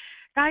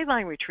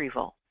 Guideline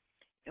retrieval.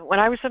 When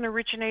I was an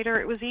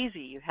originator, it was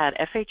easy. You had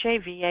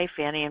FHA, VA,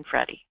 Fannie, and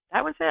Freddie.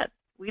 That was it.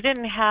 We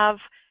didn't have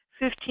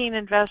 15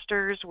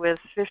 investors with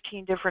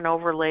 15 different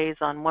overlays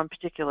on one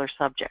particular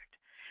subject.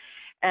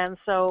 And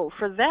so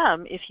for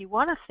them, if you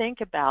want to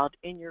think about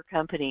in your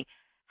company,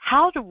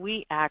 how do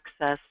we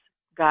access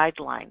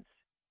guidelines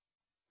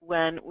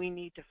when we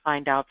need to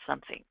find out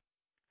something?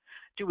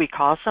 Do we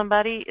call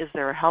somebody? Is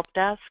there a help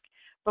desk?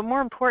 But more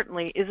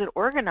importantly, is it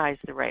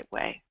organized the right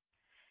way?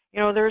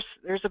 There's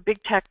a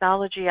big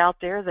technology out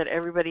there that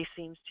everybody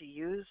seems to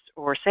use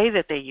or say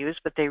that they use,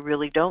 but they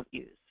really don't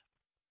use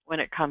when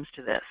it comes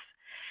to this.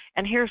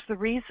 And here's the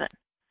reason.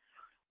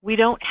 We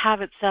don't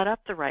have it set up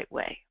the right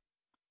way.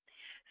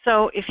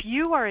 So if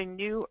you are a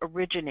new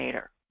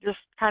originator, just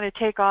kind of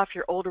take off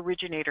your old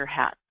originator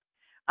hat.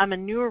 I'm a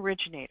new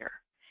originator,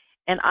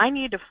 and I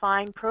need to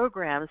find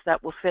programs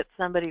that will fit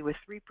somebody with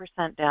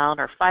 3% down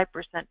or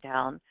 5%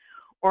 down,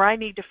 or I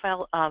need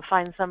to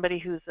find somebody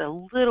who's a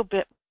little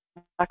bit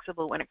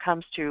flexible when it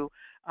comes to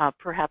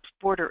perhaps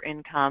border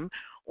income,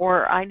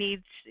 or I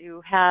need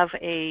to have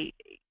a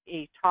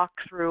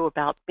talk through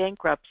about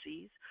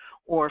bankruptcies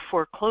or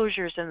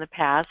foreclosures in the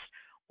past,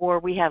 or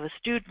we have a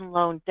student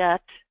loan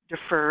debt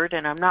deferred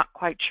and I'm not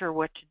quite sure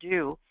what to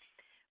do.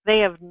 They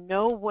have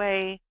no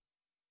way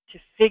to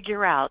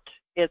figure out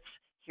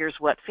here's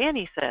what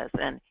Fannie says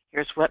and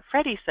here's what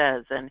Freddie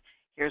says and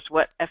here's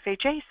what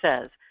FHA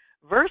says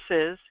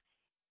versus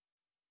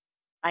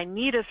I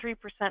need a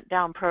 3%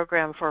 down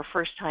program for a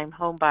first-time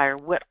home buyer.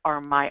 What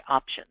are my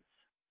options?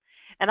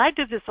 And I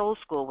did this old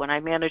school when I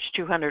managed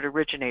 200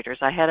 originators.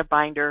 I had a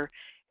binder,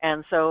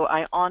 and so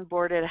I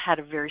onboarded, had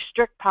a very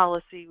strict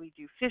policy. We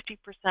do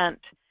 50%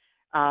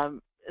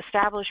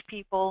 established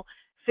people,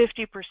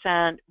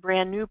 50%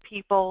 brand new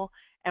people,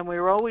 and we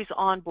were always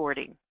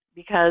onboarding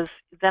because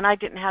then I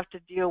didn't have to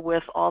deal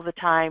with all the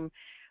time,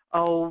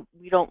 oh,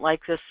 we don't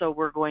like this, so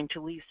we're going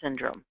to leave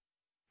syndrome.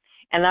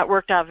 And that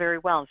worked out very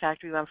well. In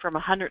fact, we went from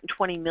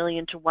 120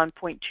 million to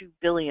 1.2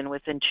 billion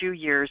within 2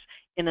 years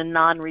in a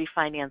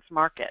non-refinance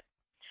market.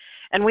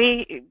 And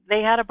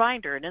they had a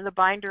binder, and in the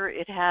binder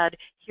it had,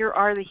 here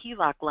are the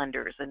HELOC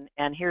lenders,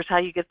 and here's how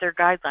you get their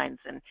guidelines,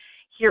 and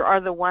here are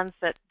the ones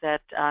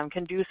that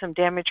can do some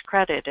damage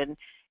credit. And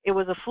it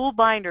was a full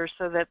binder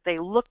so that they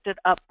looked it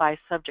up by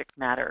subject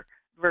matter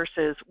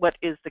versus what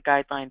is the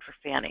guideline for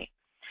Fannie.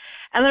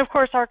 And then, of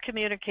course, our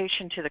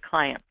communication to the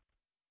client.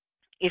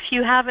 If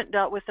you haven't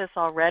dealt with this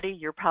already,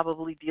 you're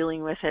probably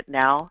dealing with it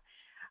now.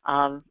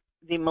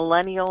 The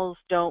millennials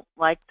don't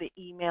like the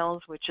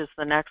emails, which is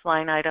the next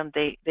line item.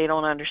 They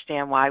don't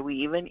understand why we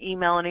even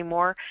email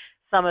anymore.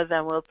 Some of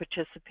them will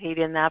participate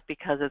in that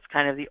because it's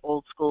kind of the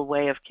old school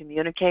way of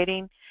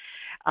communicating.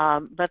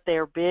 But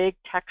they're big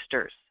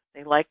texters.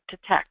 They like to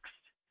text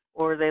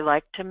or they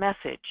like to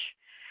message.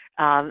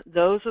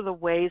 Those are the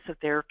ways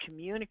that they're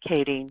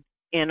communicating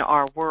in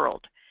our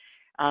world.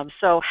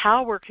 So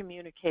how we're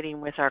communicating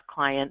with our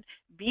client,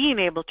 being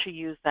able to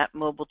use that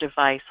mobile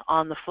device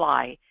on the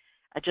fly,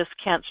 I just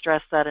can't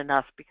stress that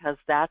enough because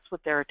that's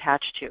what they're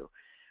attached to.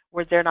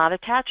 Where they're not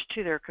attached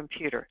to their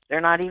computer.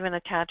 They're not even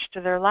attached to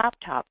their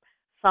laptop.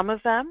 Some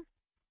of them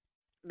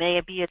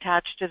may be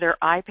attached to their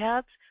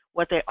iPads.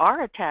 What they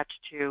are attached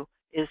to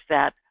is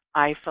that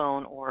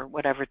iPhone or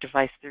whatever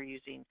device they're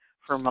using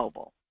for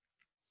mobile.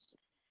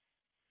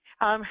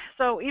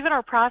 So even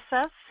our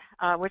process,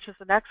 which is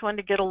the next one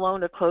to get a loan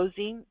to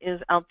closing,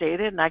 is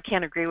outdated, and I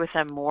can't agree with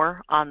them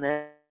more on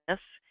this.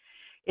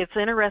 It's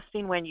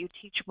interesting when you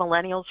teach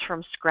millennials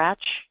from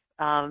scratch.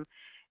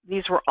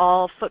 These were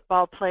all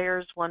football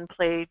players. One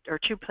played or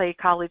two played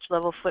college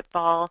level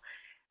football.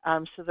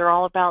 So they're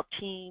all about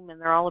team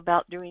and they're all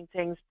about doing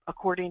things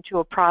according to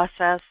a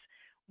process.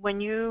 When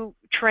you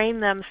train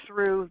them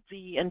through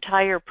the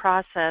entire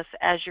process,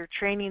 as you're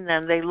training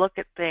them, they look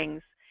at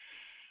things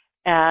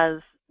as,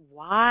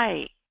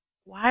 why?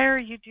 Why are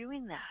you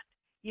doing that?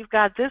 You've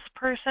got this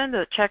person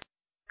that checks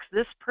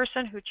this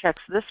person who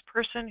checks this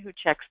person who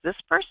checks this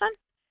person?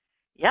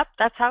 Yep,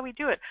 that's how we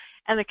do it.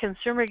 And the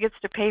consumer gets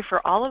to pay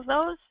for all of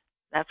those?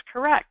 That's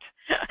correct.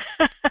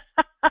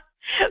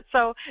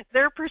 So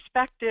their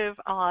perspective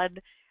on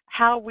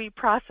how we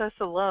process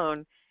a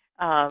loan,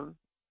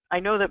 I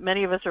know that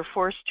many of us are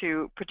forced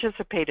to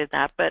participate in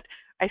that, but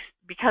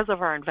because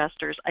of our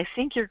investors, I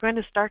think you're going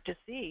to start to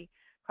see,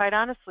 quite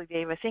honestly,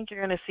 Dave, I think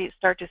you're going to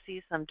start to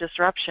see some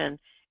disruption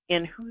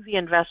in who the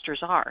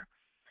investors are.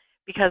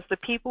 Because the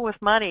people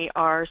with money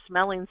are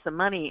smelling some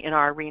money in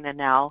our arena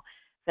now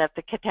that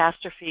the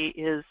catastrophe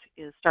is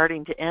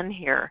starting to end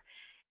here.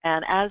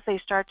 And as they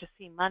start to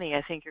see money,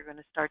 I think you're going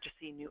to start to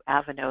see new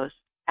avenues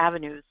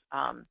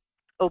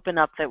open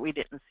up that we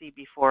didn't see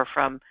before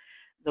from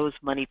those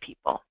money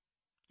people.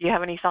 Do you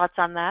have any thoughts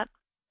on that?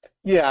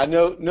 Yeah,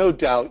 no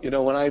doubt.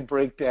 When I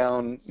break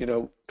down,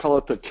 call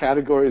it the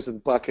categories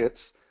and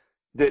buckets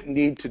that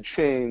need to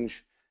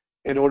change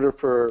in order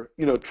for,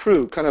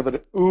 true kind of an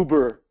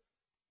Uber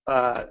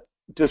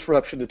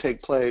disruption to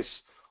take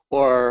place,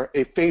 or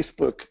a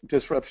Facebook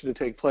disruption to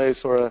take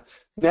place, or a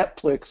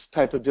Netflix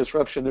type of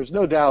disruption, there's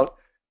no doubt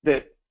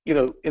that,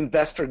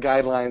 investor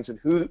guidelines and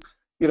who,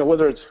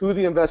 whether it's who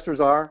the investors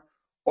are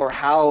or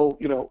how,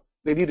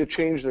 they need to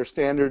change their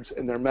standards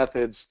and their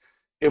methods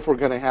if we're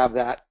going to have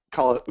that,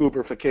 call it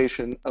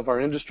Uberification of our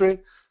industry.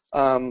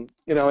 And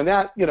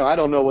that, I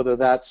don't know whether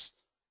that's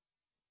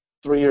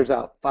 3 years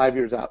out, 5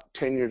 years out,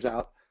 10 years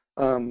out.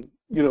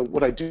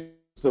 What I do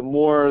is the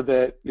more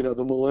that,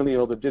 the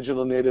millennial, the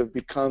digital native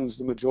becomes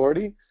the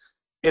majority,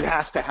 it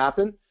has to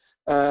happen.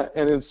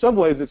 And in some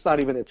ways, it's not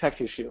even a tech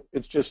issue.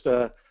 It's just,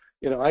 I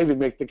even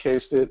make the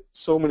case that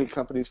so many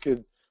companies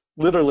could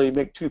literally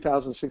make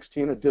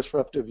 2016 a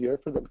disruptive year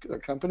for their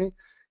company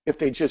if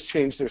they just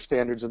change their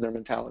standards and their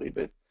mentality.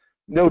 But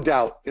no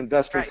doubt,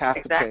 investors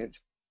have to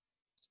change.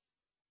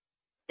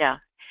 Yeah,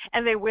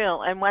 and they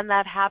will. And when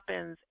that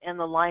happens and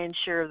the lion's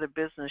share of the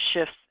business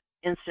shifts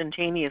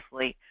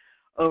instantaneously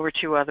over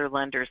to other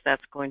lenders, uh,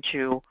 that's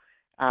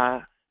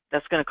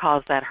going to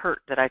cause that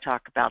hurt that I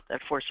talk about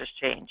that forces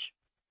change.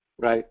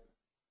 Right.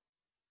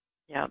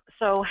 Yeah.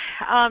 So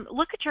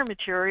look at your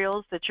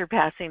materials that you're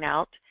passing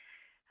out.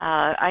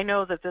 I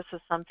know that this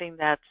is something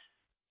that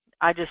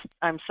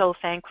I'm so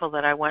thankful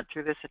that I went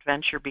through this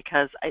adventure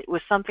because it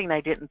was something I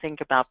didn't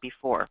think about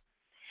before.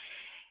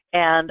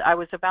 And I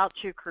was about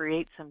to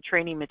create some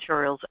training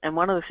materials, and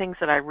one of the things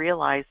that I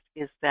realized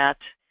is that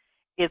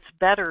it's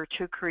better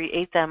to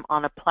create them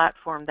on a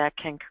platform that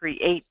can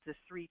create the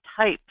three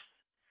types,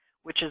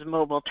 which is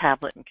mobile,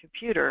 tablet, and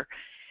computer,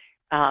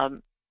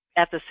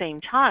 at the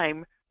same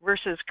time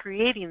versus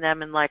creating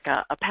them in like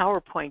a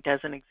PowerPoint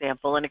as an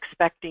example and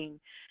expecting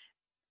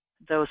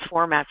those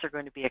formats are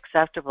going to be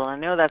acceptable. I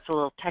know that's a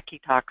little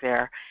techie talk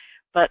there,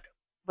 but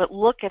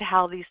look at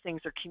how these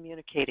things are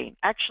communicating.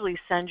 Actually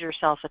send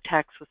yourself a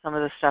text with some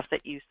of the stuff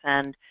that you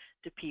send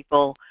to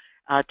people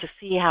to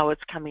see how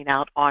it's coming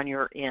out on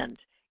your end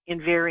in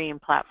varying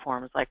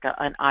platforms like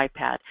an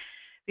iPad.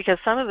 Because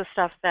some of the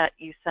stuff that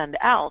you send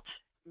out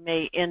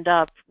may end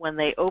up, when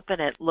they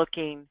open it,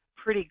 looking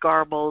pretty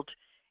garbled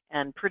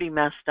and pretty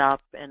messed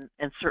up and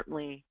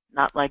certainly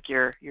not like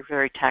you're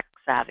very tech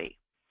savvy.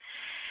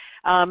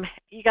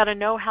 You got to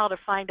know how to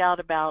find out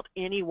about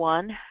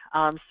anyone,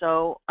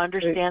 so Hey,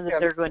 understand that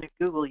they're going to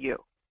Google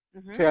you.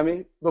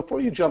 Tammy,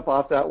 before you jump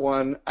off that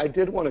one, I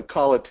did want to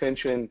call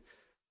attention,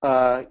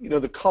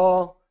 the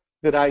call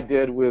that I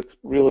did with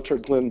Realtor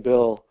Glenn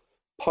Bill,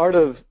 part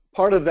of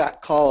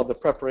that call, the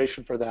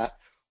preparation for that,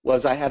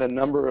 was I had a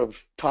number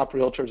of top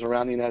realtors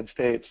around the United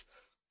States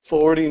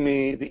forwarding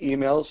me the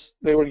emails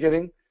they were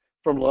getting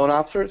from loan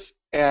officers,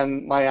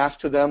 and my ask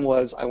to them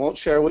was, I won't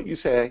share what you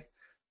say,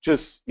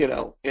 just,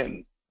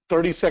 in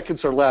 30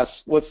 seconds or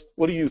less,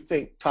 what do you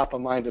think top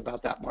of mind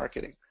about that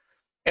marketing?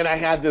 And I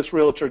had this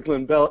realtor,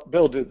 Glenn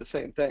Bill, do the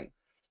same thing.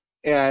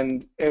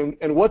 And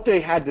what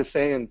they had to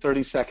say in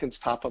 30 seconds,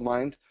 top of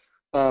mind,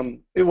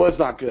 it was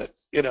not good.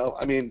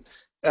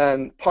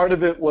 And part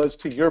of it was,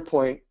 to your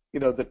point,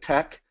 the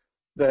tech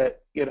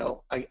that,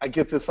 I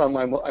get this on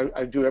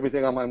I do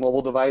everything on my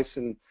mobile device,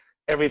 and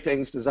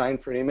everything's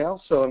designed for email.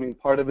 So,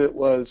 part of it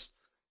was,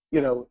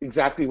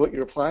 exactly what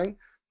you're applying.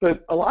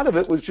 But a lot of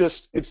it was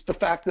just, it's the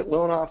fact that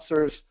loan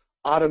officers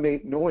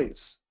automate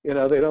noise. They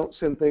don't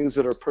send things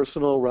that are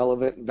personal,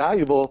 relevant, and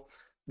valuable.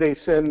 They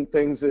send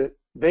things that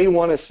they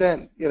want to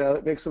send.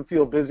 It makes them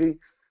feel busy,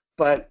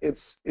 but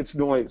it's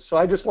noise. So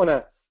I just want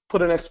to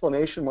put an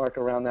exclamation mark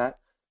around that,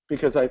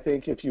 because I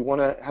think if you want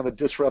to have a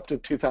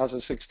disruptive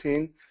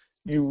 2016,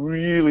 you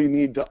really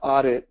need to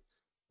audit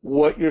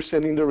what you're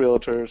sending to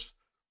realtors,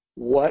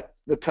 what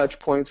the touch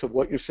points of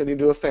what you're sending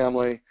to a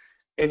family,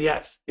 and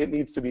yes, it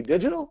needs to be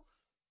digital,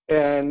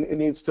 and it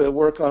needs to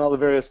work on all the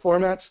various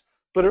formats,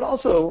 but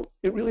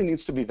it really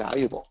needs to be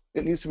valuable.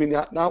 It needs to be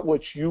not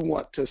what you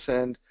want to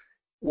send,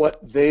 what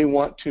they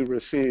want to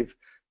receive.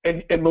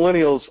 And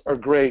millennials are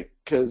great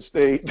because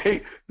they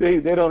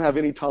don't have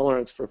any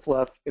tolerance for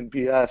fluff and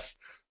BS.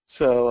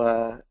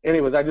 So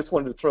anyways, I just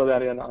wanted to throw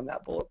that in on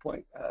that bullet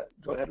point.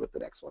 Go ahead with the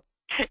next one.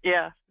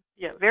 Yeah,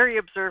 very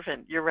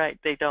observant. You're right,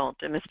 they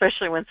don't. And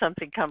especially when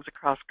something comes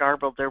across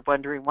garbled, they're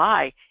wondering,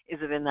 why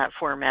is it in that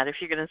format if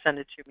you're going to send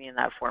it to me in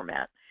that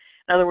format?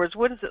 In other words,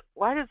 why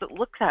does it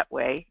look that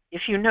way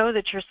if you know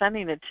that you're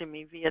sending it to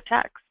me via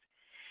text?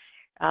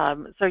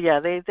 So yeah,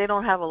 they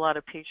don't have a lot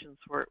of patience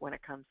for it when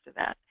it comes to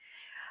that.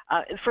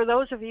 For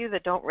those of you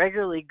that don't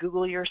regularly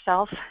Google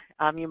yourself,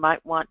 you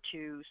might want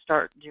to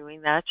start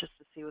doing that just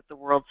to see what the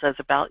world says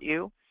about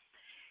you.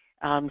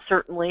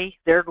 Certainly,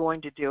 they're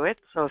going to do it.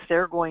 So if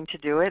they're going to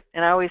do it,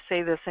 and I always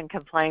say this in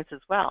compliance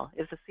as well,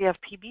 if the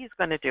CFPB is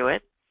going to do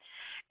it,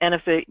 and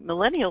if the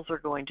millennials are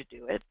going to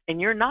do it,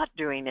 and you're not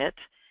doing it,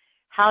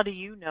 how do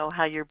you know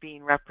how you're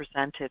being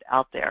represented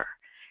out there?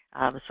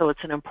 So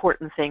it's an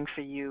important thing for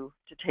you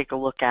to take a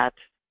look at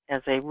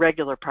as a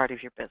regular part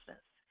of your business.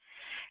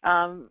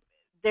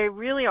 They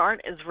really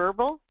aren't as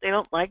verbal. They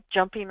don't like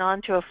jumping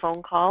onto a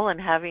phone call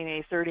and having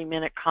a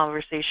 30-minute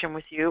conversation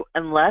with you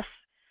unless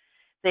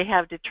they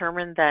have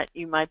determined that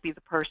you might be the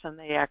person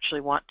they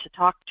actually want to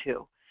talk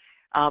to.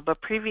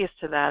 But previous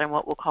to that, in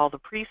what we'll call the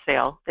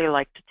pre-sale, they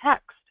like to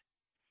text.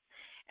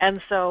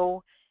 And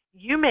so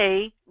you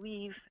may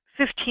leave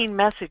 15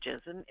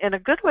 messages. And a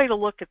good way to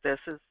look at this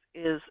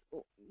is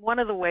one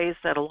of the ways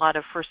that a lot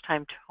of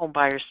first-time home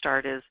buyers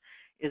start is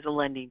a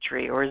lending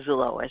tree or a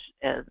Zillow,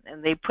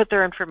 and they put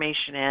their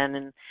information in,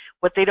 and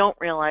what they don't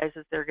realize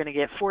is they're going to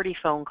get 40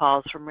 phone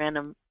calls from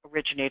random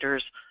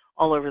originators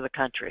all over the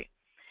country.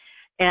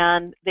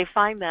 And they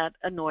find that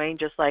annoying,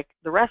 just like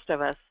the rest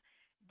of us.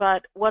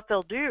 But what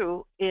they'll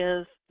do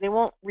is they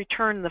won't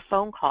return the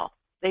phone call.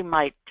 They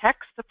might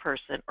text the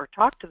person or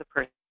talk to the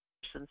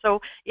person.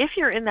 So if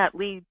you're in that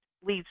lead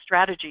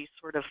strategy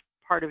sort of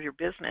part of your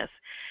business,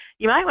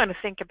 you might want to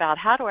think about,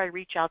 how do I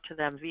reach out to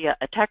them via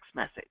a text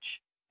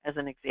message, as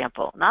an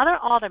example. Not an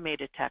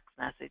automated text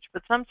message,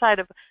 but some side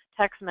of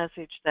text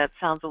message that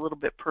sounds a little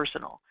bit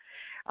personal.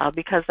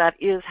 because that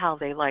is how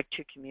they like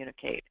to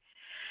communicate.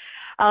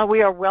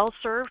 We are well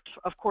served,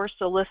 of course,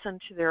 to listen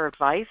to their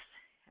advice.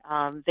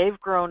 They've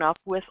grown up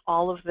with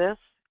all of this.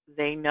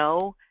 They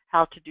know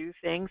how to do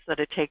things that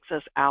it takes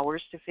us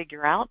hours to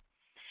figure out.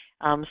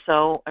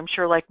 So I'm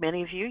sure, like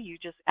many of you, you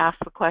just ask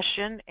the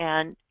question,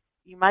 and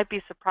you might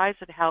be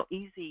surprised at how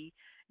easy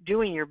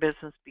doing your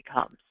business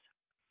becomes.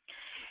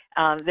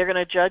 They're going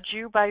to judge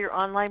you by your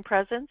online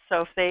presence.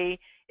 So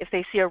if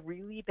they see a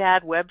really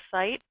bad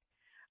website,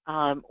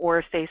 or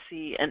if they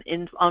see an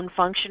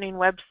unfunctioning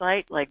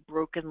website like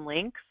broken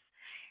links,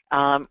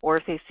 or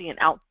if they see an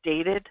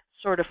outdated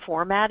sort of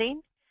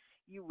formatting,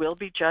 you will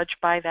be judged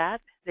by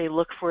that. They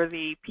look for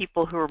the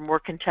people who are more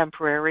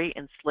contemporary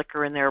and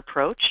slicker in their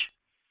approach.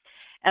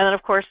 And then,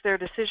 of course, their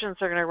decisions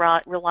are going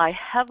to rely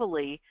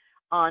heavily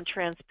on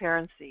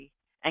transparency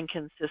and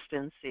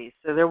consistency.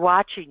 So they're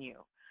watching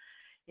you.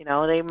 You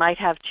know, they might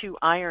have two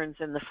irons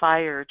in the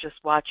fire just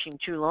watching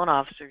two loan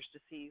officers to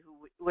see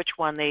which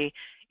one they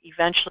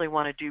eventually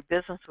want to do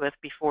business with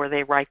before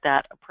they write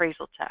that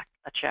appraisal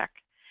check.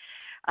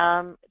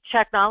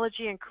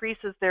 Technology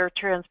increases their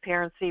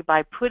transparency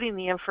by putting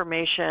the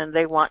information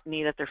they want and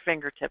need at their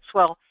fingertips.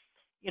 Well,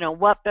 you know,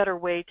 what better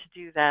way to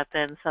do that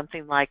than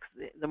something like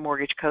the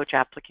Mortgage Coach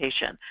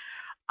application?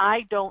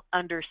 I don't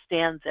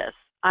understand this.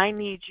 I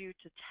need you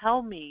to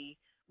tell me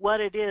what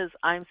it is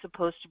I'm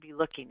supposed to be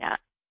looking at.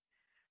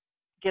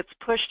 Gets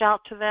pushed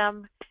out to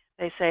them.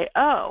 They say,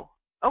 oh,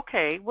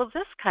 okay, well,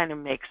 this kind of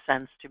makes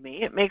sense to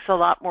me. It makes a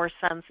lot more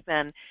sense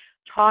than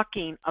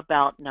talking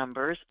about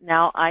numbers.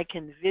 Now I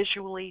can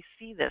visually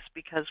see this,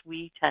 because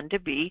we tend to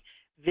be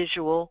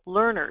visual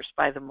learners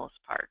by the most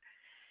part.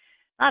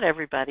 Not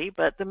everybody,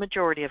 but the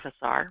majority of us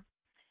are.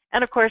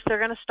 And of course, they're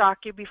going to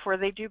stalk you before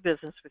they do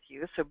business with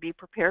you, so be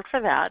prepared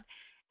for that.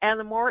 And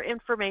the more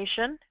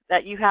information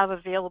that you have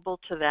available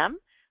to them,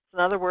 in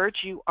other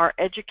words, you are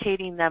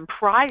educating them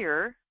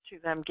prior to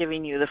them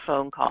giving you the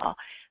phone call,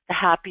 the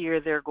happier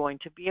they're going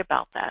to be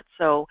about that.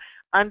 So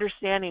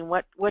understanding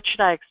what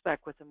should I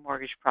expect with the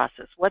mortgage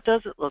process? What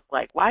does it look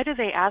like? Why do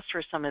they ask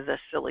for some of this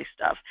silly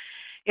stuff?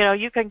 You know,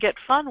 you can get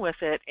fun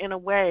with it in a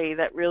way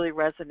that really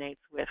resonates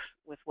with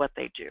what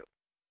they do.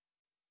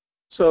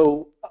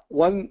 So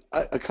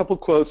a couple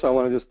quotes I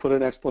want to just put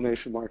an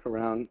exclamation mark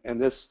around,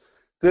 and this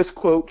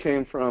quote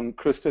came from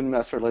Kristen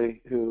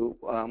Messerly, who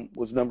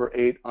was number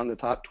 8 on the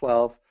top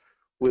 12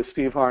 with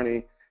Steve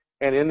Harney.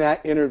 And in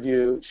that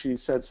interview, she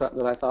said something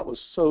that I thought was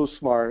so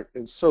smart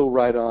and so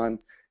right on.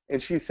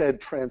 And she said,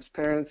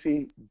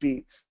 transparency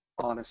beats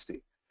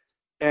honesty.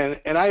 And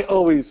I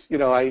always, you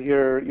know, I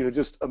hear, you know,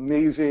 just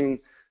amazing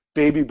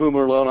baby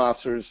boomer loan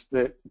officers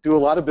that do a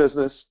lot of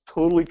business,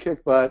 totally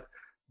kick butt,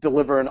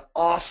 deliver an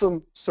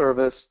awesome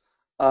service,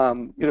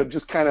 you know,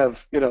 just kind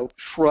of, you know,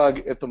 shrug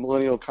at the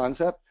millennial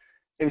concept.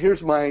 And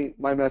here's my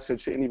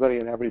message to anybody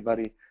and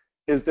everybody,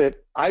 is that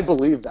I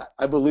believe that.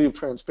 I believe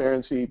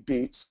transparency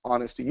beats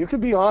honesty. You can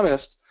be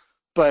honest,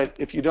 but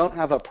if you don't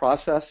have a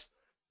process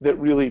that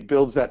really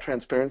builds that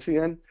transparency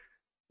in,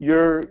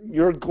 you're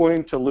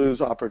going to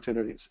lose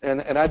opportunities.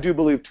 And I do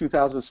believe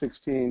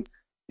 2016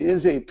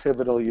 is a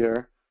pivotal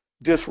year.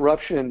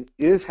 Disruption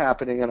is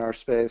happening in our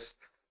space.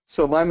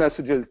 So my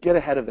message is get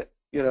ahead of it.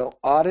 You know,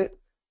 audit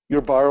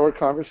your borrower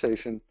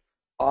conversation.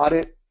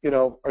 Audit, you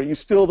know, are you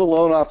still the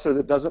loan officer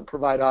that doesn't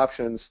provide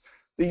options?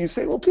 That you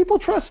say, well, people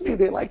trust me,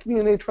 they like me,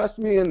 and they trust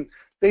me, and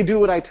they do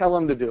what I tell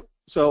them to do.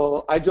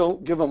 So I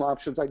don't give them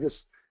options, I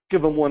just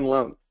give them one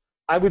loan.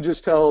 I would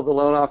just tell the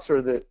loan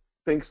officer that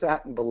thinks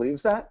that and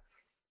believes that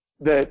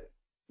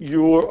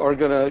you are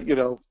going to, you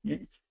know,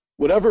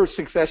 whatever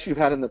success you've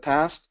had in the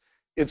past,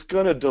 it's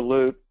going to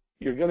dilute.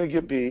 You're going to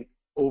get beat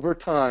over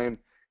time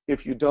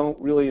if you don't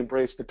really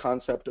embrace the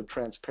concept of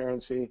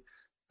transparency,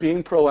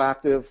 being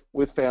proactive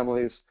with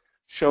families,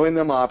 showing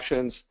them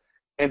options,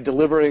 and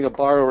delivering a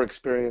borrower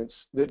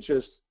experience that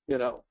just, you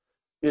know,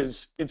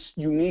 it's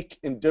unique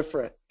and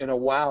different and a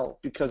wow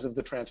because of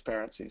the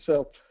transparency.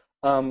 So,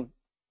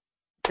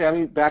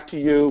 Tammy, back to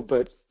you,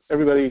 but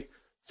everybody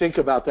think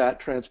about that.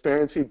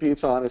 Transparency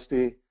beats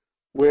honesty.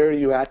 Where are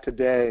you at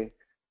today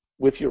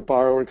with your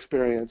borrower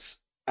experience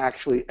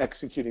actually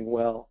executing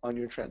well on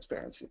your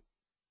transparency?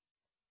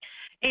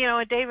 You know,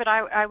 and David,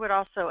 I would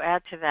also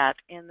add to that,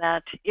 in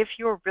that if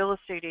your real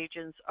estate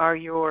agents are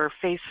your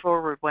face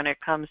forward when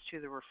it comes to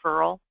the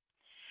referral,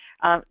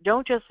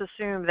 don't just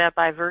assume that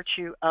by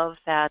virtue of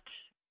that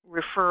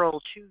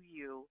referral to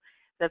you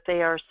that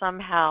they are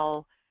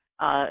somehow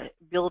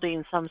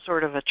building some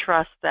sort of a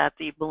trust that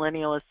the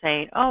millennial is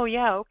saying, oh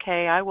yeah,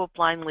 okay, I will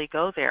blindly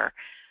go there,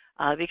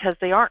 because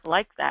they aren't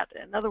like that.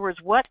 In other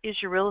words, what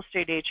is your real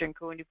estate agent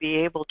going to be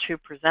able to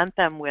present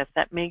them with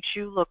that makes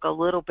you look a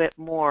little bit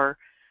more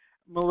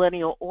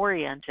millennial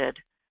oriented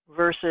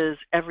versus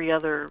every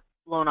other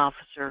loan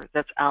officer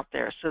that's out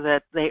there, so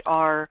that they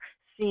are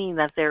seeing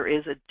that there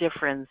is a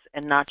difference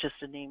and not just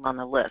a name on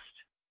the list?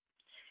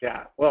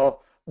 Yeah,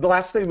 well, the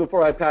last thing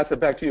before I pass it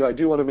back to you, I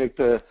do want to make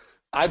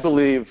I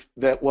believe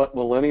that what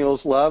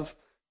millennials love,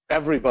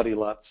 everybody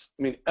loves.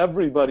 I mean,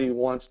 everybody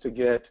wants to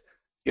get,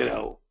 you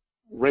know,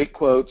 rate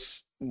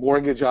quotes,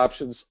 mortgage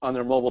options on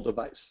their mobile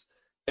device.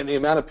 And the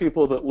amount of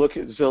people that look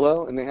at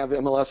Zillow and they have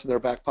MLS in their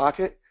back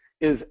pocket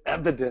is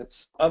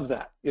evidence of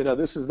that.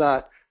 This is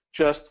not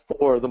just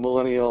for the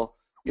millennial.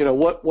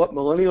 What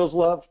millennials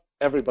love,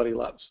 everybody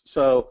loves.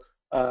 So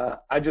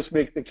I just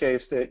make the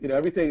case that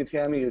everything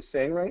Tammy is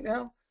saying right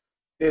now,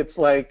 it's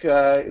like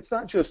it's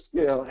not just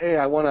hey,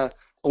 I want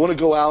to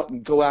go out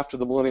and go after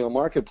the millennial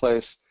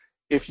marketplace.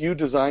 If you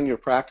design your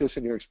practice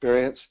and your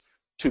experience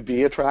to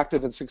be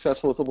attractive and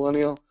successful with the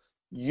millennial,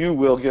 you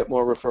will get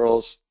more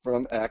referrals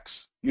from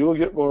X. You will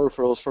get more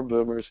referrals from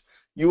boomers.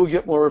 You will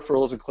get more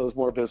referrals and close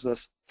more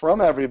business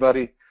from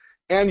everybody,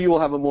 and you will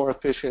have a more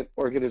efficient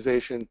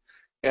organization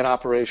and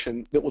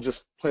operation that will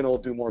just plain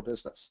old do more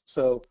business.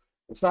 So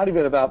it's not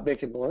even about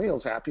making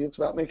millennials happy. It's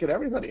about making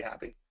everybody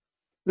happy.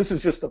 This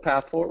is just the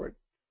path forward.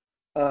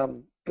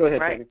 Go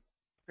ahead, Right. Tammy.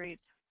 Great.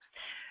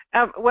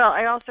 Well,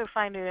 I also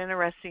find it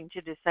interesting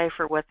to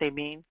decipher what they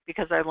mean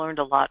because I learned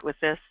a lot with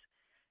this.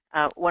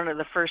 One of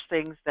the first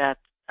things that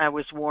I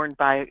was warned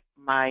by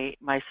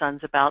my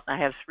sons about, and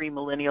I have 3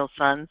 millennial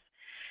sons,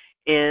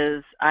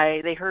 is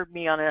they heard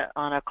me on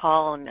a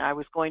call and I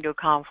was going to a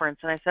conference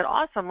and I said,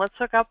 awesome, let's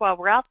hook up while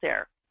we're out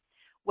there.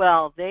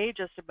 Well, they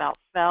just about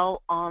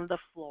fell on the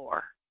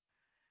floor.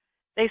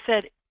 They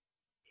said,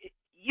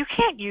 you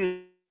can't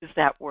use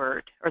that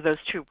word or those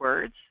 2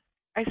 words.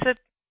 I said,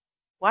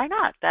 why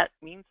not? That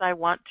means I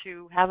want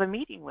to have a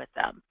meeting with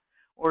them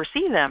or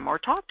see them or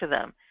talk to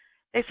them.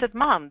 They said,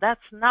 Mom,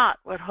 that's not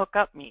what hook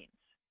up means.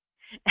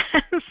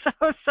 And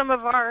so some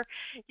of our,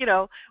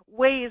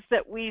 ways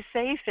that we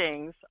say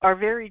things are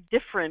very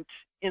different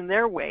in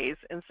their ways,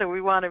 and so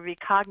we want to be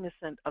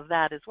cognizant of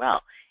that as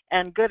well.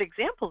 And good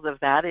examples of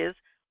that is,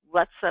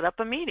 let's set up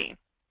a meeting,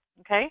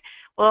 okay?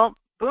 Well,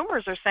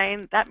 boomers are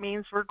saying that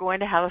means we're going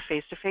to have a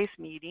face-to-face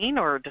meeting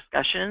or a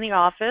discussion in the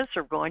office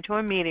or going to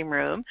a meeting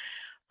room.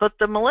 But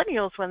the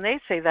millennials, when they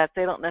say that,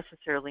 they don't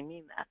necessarily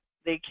mean that.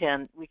 We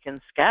can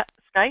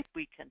Skype,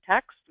 we can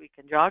text, we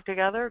can jog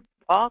together,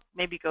 walk,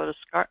 maybe go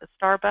to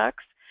Starbucks.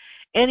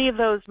 Any of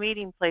those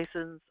meeting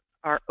places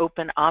are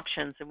open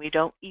options, and we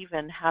don't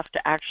even have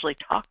to actually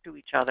talk to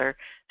each other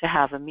to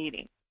have a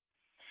meeting.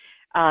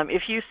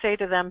 If you say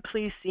to them,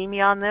 please see me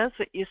on this,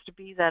 it used to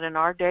be that in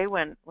our day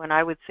when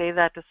I would say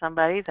that to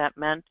somebody, that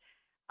meant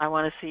I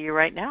want to see you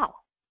right now.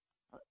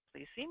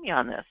 Please see me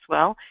on this.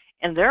 Well,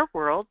 in their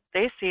world,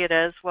 they see it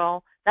as,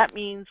 well, that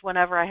means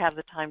whenever I have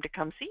the time to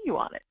come see you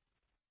on it,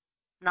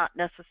 not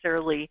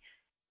necessarily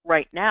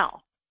right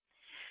now.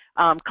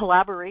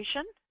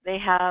 Collaboration, they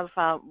have,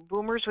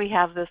 boomers, we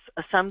have this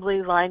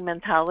assembly line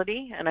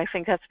mentality, and I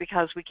think that's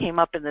because we came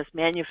up in this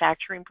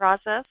manufacturing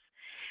process.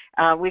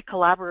 We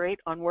collaborate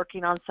on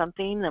working on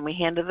something, then we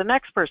hand to the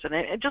next person.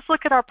 And just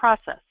look at our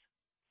process.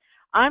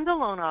 I'm the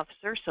loan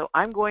officer, so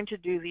I'm going to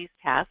do these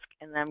tasks,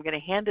 and then I'm going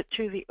to hand it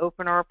to the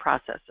opener or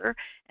processor,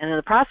 and then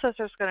the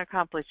processor is going to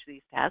accomplish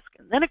these tasks,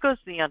 and then it goes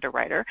to the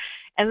underwriter,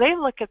 and they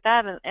look at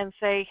that and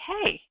say,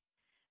 hey,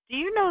 do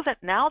you know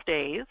that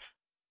nowadays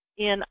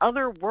in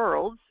other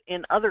worlds,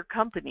 in other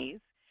companies,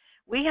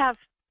 we have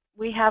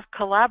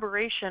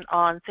collaboration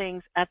on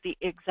things at the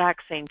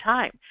exact same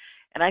time.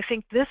 And I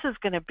think this is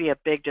going to be a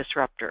big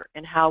disruptor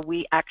in how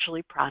we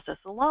actually process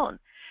a loan.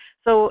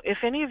 So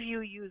if any of you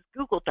use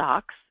Google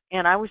Docs,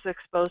 and I was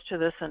exposed to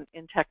this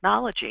in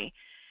technology,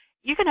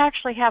 you can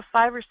actually have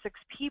 5 or 6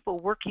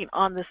 people working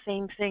on the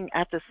same thing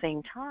at the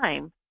same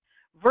time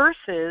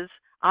versus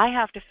I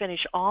have to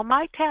finish all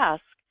my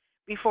tasks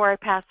before I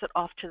pass it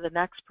off to the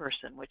next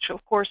person, which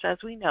of course, as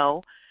we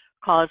know,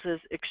 causes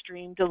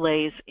extreme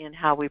delays in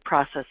how we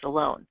process a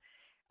loan.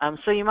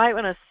 So you might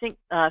want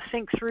to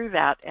think through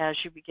that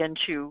as you begin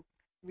to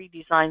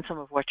redesign some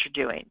of what you're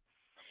doing.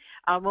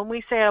 When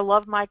we say I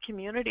love my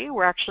community,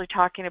 we're actually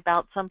talking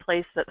about some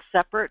place that's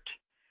separate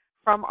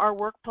from our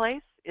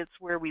workplace. It's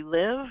where we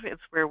live,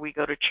 it's where we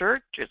go to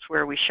church, it's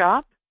where we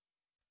shop.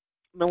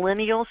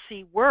 Millennials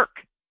see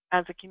work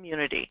as a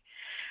community.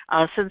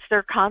 Since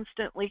they're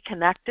constantly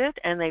connected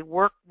and they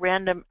work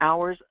random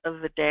hours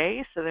of the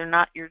day, so they're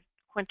not your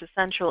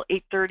quintessential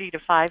 8:30 to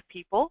 5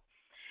 people,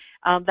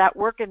 that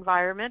work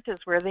environment is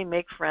where they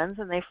make friends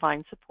and they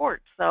find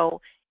support.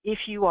 So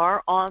if you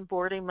are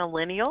onboarding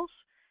millennials,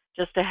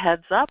 just a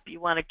heads up, you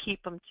want to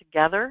keep them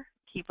together,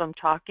 keep them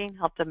talking,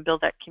 help them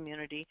build that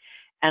community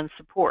and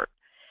support.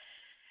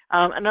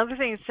 Another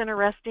thing that's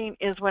interesting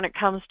is when it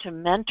comes to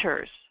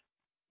mentors.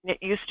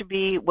 It used to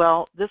be,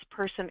 well, this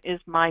person is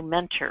my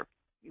mentor.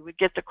 You would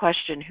get the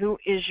question, who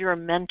is your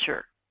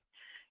mentor?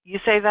 You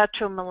say that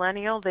to a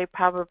millennial, they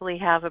probably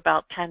have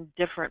about 10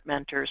 different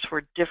mentors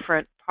for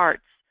different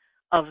parts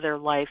of their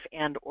life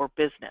and or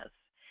business.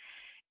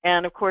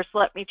 And of course,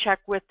 let me check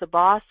with the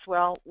boss.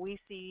 Well, we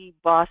see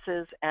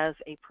bosses as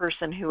a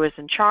person who is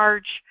in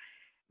charge.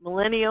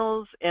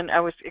 Millennials, and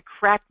it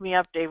cracked me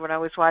up, Dave, when I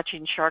was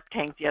watching Shark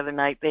Tank the other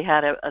night. They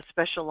had a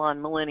special on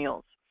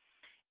millennials.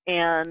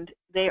 And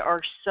they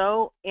are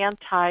so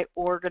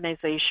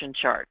anti-organization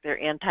chart.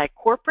 They're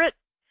anti-corporate.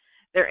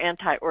 They're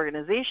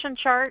anti-organization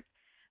chart.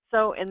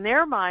 So in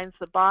their minds,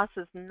 the boss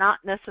is not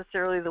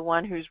necessarily the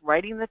one who's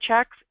writing the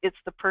checks. It's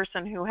the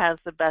person who has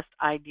the best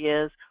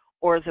ideas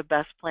or the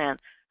best plan.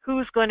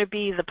 Who's going to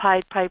be the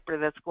Pied Piper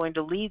that's going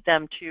to lead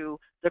them to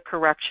the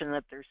correction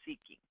that they're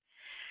seeking?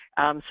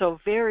 So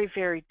very,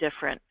 very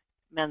different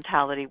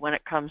mentality when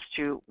it comes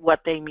to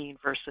what they mean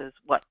versus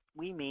what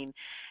we mean.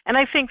 And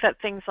I think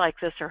that things like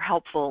this are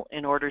helpful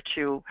in order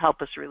to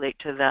help us relate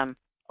to them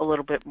a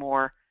little bit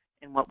more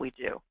in what we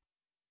do.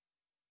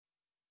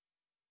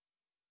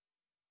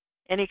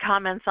 Any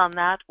comments on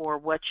that or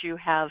what you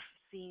have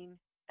seen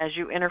as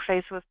you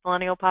interface with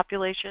millennial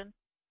population?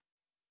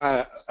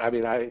 I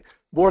mean,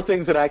 more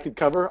things that I could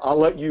cover. I'll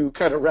let you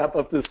kind of wrap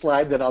up this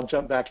slide, then I'll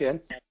jump back in.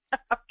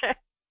 Okay.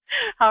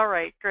 All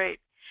right, great.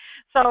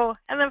 So,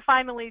 and then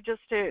finally,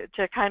 just to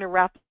kind of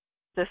wrap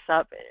this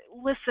up,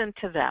 listen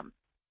to them.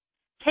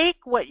 Take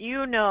what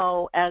you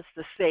know as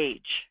the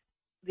sage,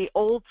 the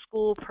old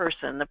school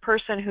person, the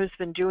person who's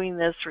been doing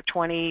this for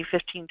 20,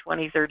 15,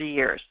 20, 30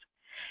 years,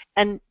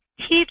 and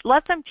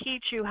let them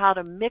teach you how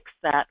to mix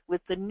that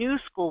with the new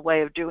school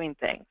way of doing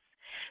things.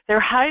 They're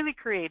highly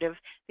creative.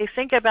 They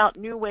think about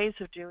new ways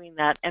of doing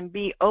that, and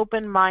be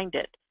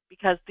open-minded,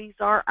 because these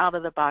are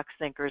out-of-the-box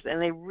thinkers,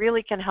 and they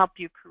really can help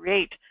you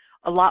create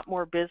a lot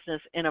more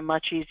business in a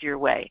much easier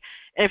way.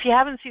 And if you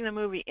haven't seen the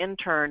movie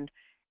Intern,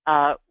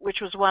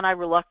 which was one I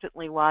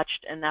reluctantly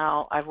watched, and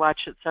now I've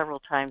watched it several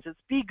times,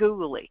 it's Be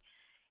Googly.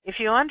 If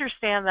you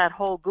understand that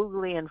whole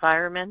googly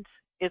environment,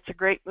 it's a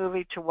great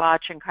movie to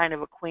watch and kind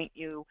of acquaint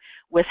you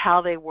with how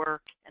they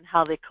work and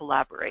how they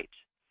collaborate.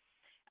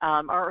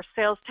 Our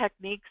sales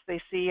techniques, they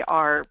see,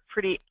 are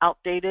pretty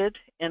outdated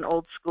and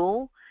old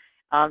school.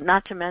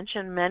 Not to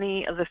mention,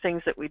 many of the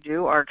things that we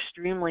do are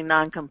extremely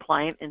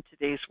non-compliant in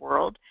today's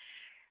world.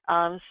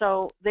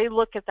 So they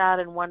look at that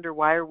and wonder,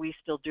 why are we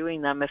still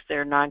doing them if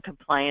they're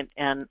non-compliant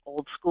and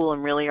old school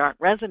and really aren't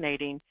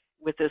resonating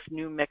with this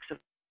new mix of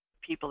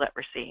people that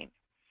we're seeing.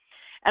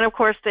 And of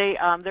course,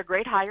 they're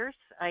great hires.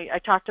 I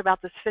talked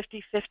about this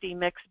 50-50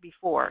 mix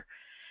before.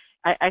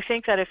 I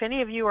think that if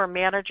any of you are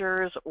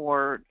managers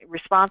or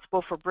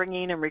responsible for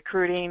bringing and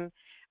recruiting,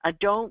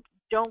 don't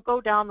go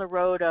down the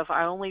road of,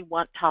 I only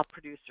want top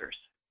producers.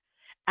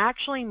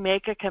 Actually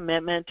make a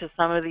commitment to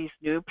some of these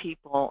new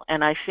people,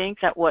 and I think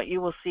that what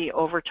you will see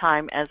over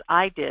time, as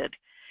I did,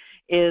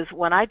 is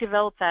when I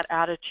developed that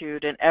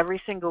attitude, and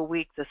every single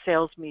week the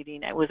sales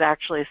meeting, it was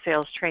actually a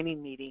sales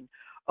training meeting,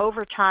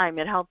 over time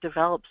it helped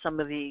develop some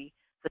of the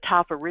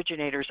top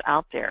originators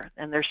out there,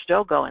 and they're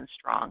still going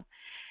strong.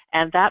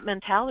 And that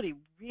mentality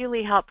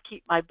really helped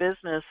keep my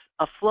business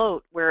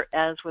afloat,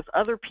 whereas with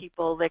other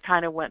people, they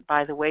kind of went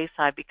by the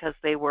wayside because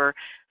they were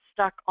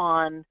stuck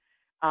on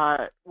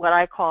what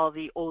I call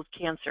the old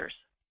cancers.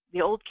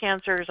 The old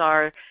cancers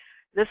are,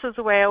 this is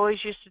the way I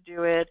always used to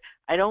do it.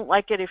 I don't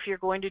like it if you're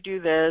going to do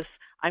this.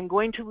 I'm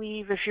going to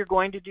leave if you're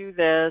going to do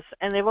this.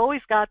 And they've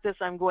always got this,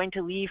 I'm going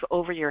to leave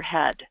over your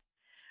head,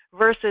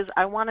 versus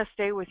I want to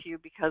stay with you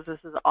because this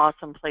is an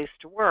awesome place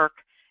to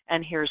work,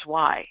 and here's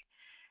why.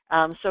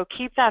 So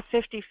keep that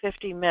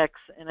 50-50 mix,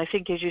 and I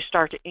think as you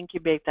start to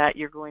incubate that,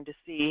 you're going to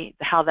see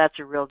how that's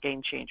a real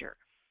game changer.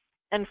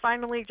 And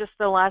finally, just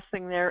the last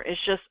thing there is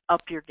just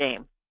up your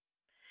game.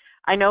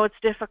 I know it's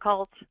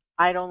difficult.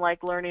 I don't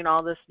like learning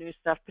all this new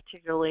stuff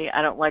particularly.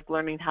 I don't like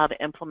learning how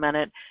to implement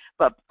it,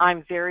 but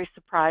I'm very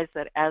surprised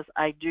that as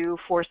I do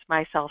force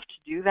myself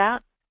to do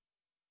that,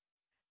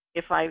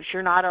 if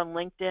you're not on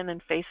LinkedIn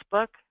and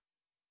Facebook,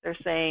 they're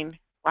saying,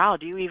 wow,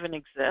 do you even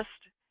exist?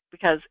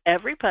 Because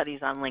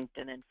everybody's on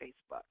LinkedIn and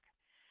Facebook.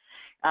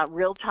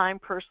 Real-time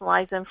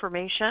personalized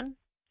information,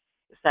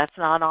 if that's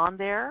not on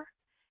there,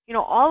 you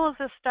know, all of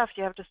this stuff,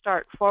 you have to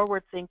start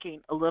forward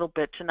thinking a little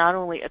bit to not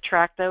only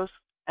attract those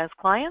as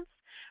clients,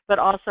 but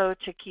also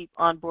to keep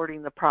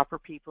onboarding the proper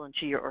people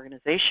into your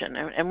organization.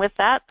 And with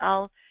that,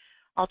 I'll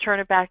turn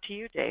it back to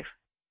you, Dave.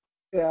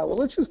 Yeah, well,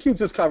 let's just keep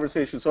this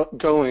conversation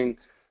going.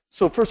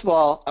 So first of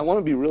all, I want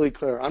to be really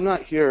clear. I'm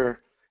not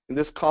here, and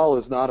this call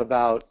is not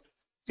about,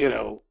 you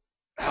know,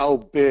 how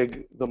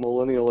big the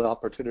millennial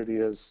opportunity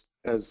is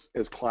as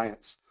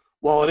clients.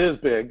 While it is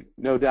big,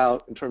 no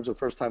doubt, in terms of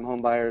first-time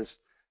home buyers,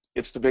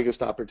 it's the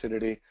biggest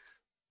opportunity.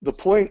 The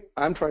point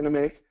I'm trying to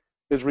make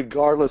is,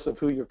 regardless of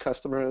who your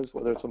customer is,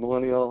 whether it's a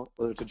millennial,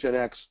 whether it's a Gen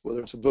X,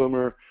 whether it's a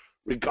boomer,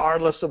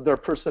 regardless of their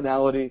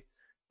personality,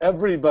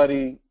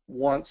 everybody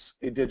wants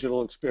a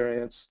digital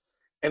experience,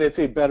 and it's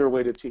a better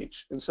way to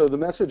teach. And so the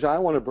message I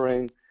want to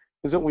bring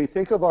is that when we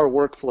think of our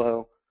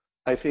workflow,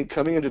 I think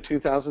coming into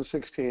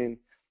 2016,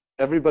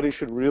 everybody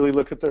should really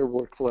look at their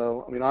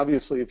workflow. I mean,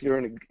 obviously, if you're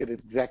at an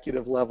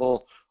executive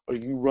level or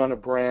you run a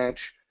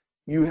branch,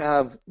 you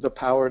have the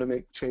power to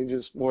make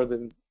changes more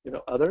than, you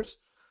know, others.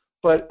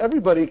 But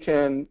everybody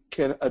can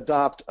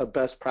adopt a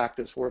best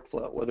practice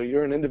workflow. Whether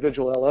you're an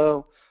individual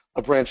LO,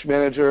 a branch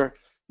manager,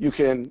 you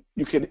can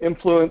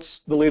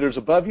influence the leaders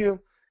above you,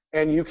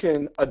 and you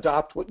can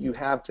adopt what you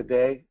have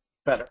today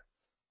better.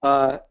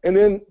 And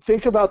then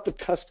think about the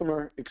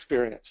customer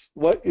experience.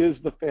 What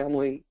is the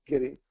family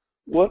getting?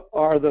 What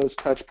are those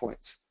touch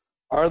points?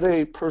 Are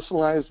they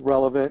personalized,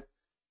 relevant?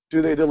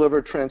 Do they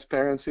deliver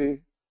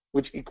transparency,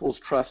 which equals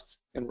trust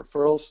and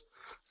referrals?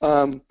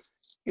 Um,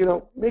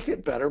 make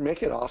it better,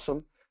 make it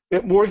awesome.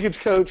 At Mortgage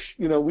Coach,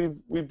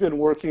 we've been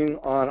working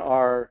on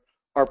our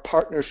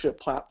partnership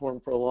platform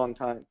for a long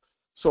time.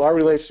 So our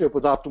relationship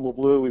with Optimal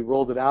Blue, we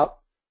rolled it out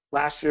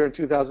last year in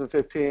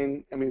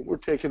 2015. I mean, we're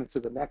taking it to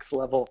the next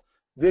level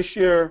this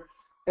year,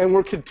 and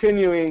we're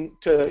continuing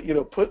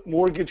to, put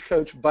Mortgage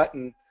Coach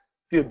button,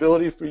 the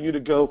ability for you to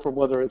go from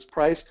whether it's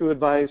price to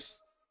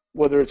advice,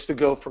 whether it's to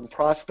go from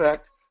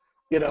prospect,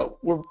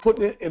 we're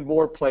putting it in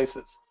more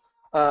places.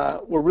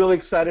 We're really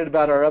excited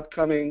about our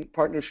upcoming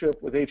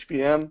partnership with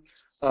HBM,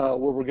 where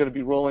we're going to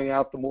be rolling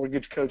out the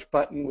Mortgage Coach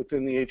button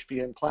within the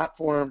HBM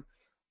platform.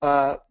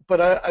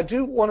 But I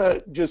do want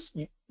to just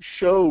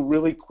show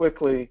really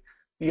quickly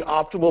the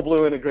Optimal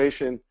Blue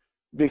integration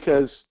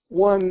because,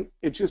 one,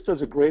 it just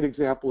does a great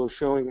example of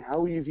showing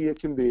how easy it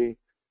can be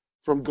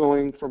from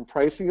going from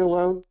pricing a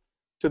loan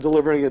to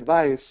delivering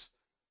advice.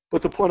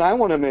 But the point I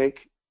want to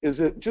make is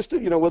that just,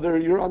 whether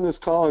you're on this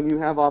call and you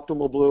have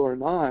Optimal Blue or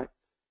not,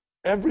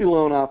 every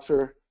loan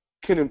officer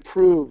can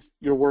improve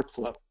your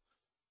workflow.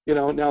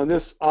 Now in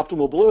this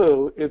Optimal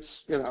Blue,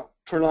 it's,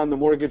 turn on the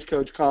Mortgage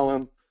Coach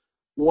column.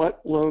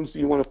 What loans do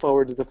you want to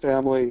forward to the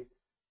family?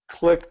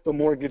 Click the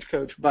Mortgage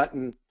Coach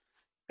button,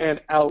 and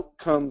out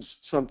comes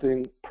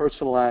something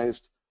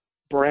personalized,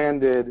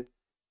 branded,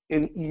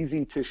 and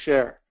easy to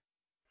share.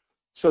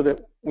 So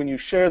that when you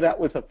share that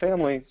with a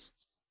family,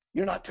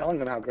 you're not telling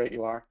them how great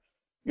you are.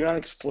 You're not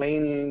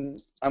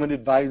explaining, I'm an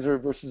advisor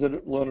versus a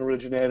loan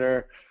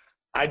originator.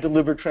 I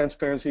deliver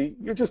transparency.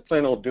 You're just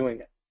plain old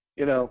doing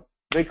it.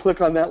 They click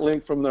on that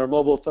link from their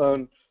mobile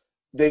phone,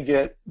 they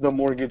get the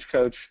Mortgage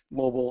Coach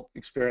mobile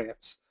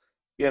experience.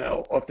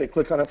 Or if they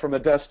click on it from a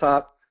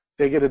desktop,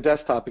 they get a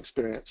desktop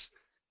experience.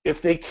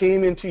 If they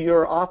came into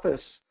your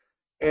office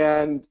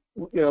and,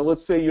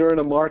 let's say you're in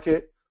a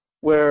market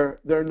where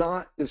they're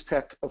not as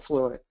tech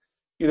affluent,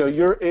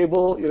 you're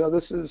able,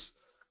 this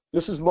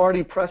is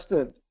Marty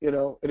Preston,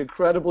 an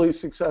incredibly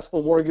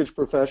successful mortgage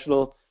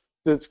professional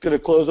that's going to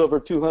close over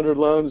 200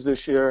 loans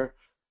this year,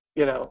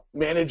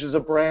 manages a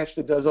branch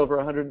that does over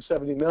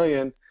 170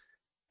 million,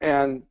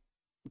 and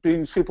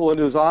brings people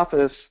into his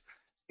office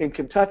in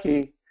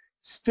Kentucky,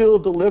 still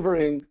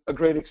delivering a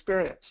great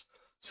experience.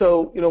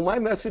 So, my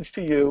message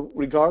to you,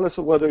 regardless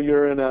of whether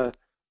you're in a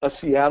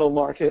Seattle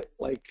market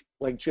like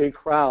Jay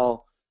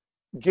Crowell,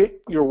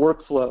 get your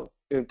workflow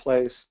in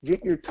place,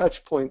 get your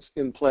touch points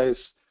in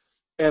place,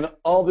 and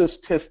all this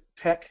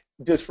tech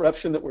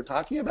disruption that we're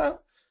talking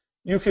about,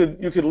 you could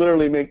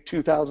literally make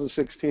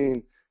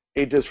 2016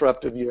 a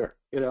disruptive year.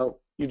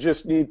 You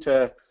just need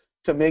to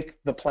make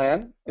the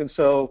plan. And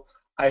so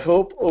I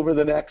hope over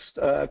the next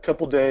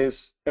couple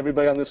days,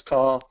 everybody on this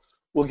call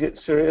will get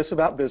serious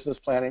about business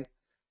planning.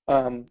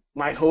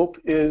 My hope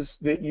is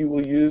that you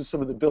will use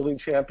some of the Building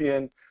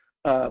Champion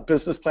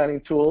business planning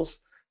tools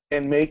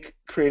and make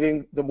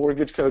creating the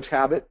Mortgage Coach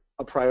habit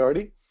a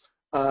priority.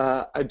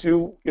 I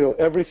do,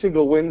 every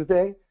single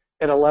Wednesday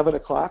at 11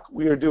 o'clock,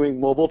 we are doing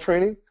mobile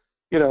training.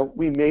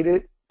 We made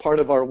it part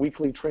of our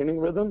weekly training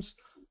rhythms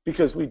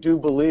because we do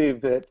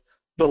believe that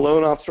the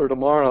loan officer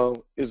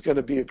tomorrow is going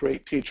to be a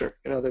great teacher.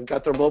 They've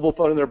got their mobile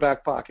phone in their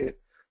back pocket.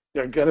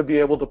 They're going to be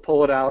able to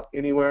pull it out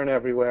anywhere and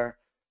everywhere,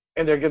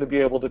 and they're going to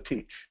be able to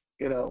teach.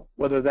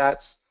 Whether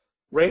that's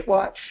Rate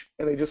Watch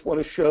and they just want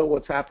to show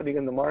what's happening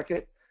in the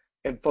market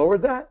and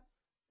forward that,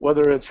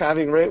 whether it's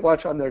having Rate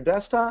Watch on their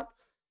desktop,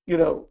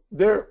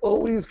 they're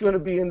always going to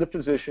be in the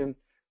position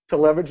to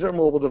leverage their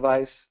mobile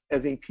device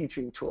as a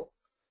teaching tool.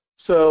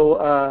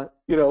 So,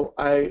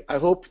 I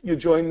hope you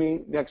join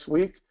me next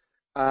week.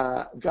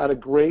 I've got a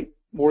great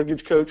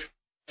Mortgage Coach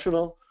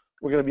professional.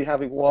 We're going to be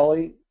having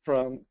Wally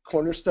from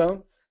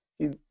Cornerstone.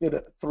 He did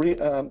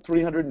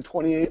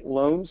 328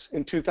 loans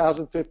in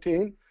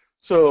 2015.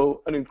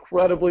 So an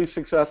incredibly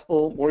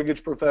successful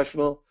mortgage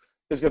professional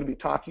is going to be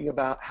talking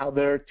about how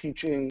they're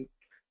teaching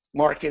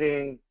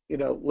marketing,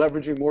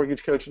 leveraging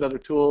Mortgage Coach and other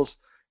tools.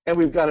 And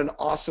we've got an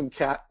awesome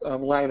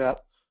lineup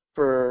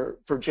for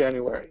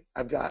January.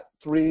 I've got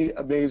 3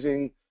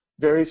 amazing,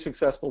 very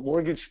successful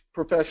mortgage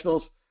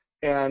professionals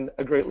and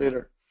a great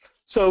leader.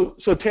 So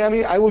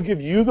Tammy, I will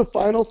give you the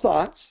final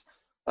thoughts.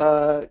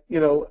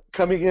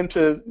 Coming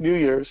into New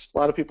Year's, a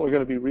lot of people are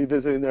going to be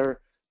revisiting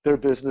their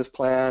business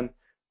plan.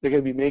 They're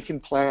going to be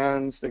making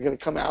plans. They're going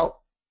to come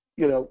out,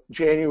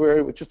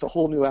 January with just a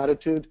whole new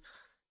attitude.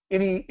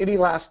 Any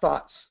last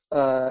thoughts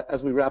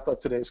as we wrap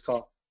up today's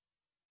call?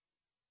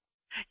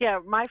 Yeah,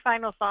 my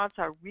final thoughts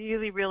are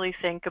really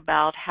think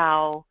about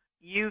how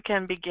you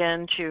can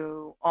begin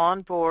to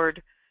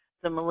onboard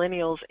the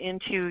millennials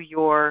into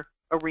your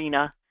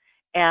arena,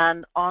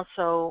 and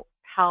also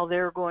how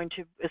they're going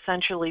to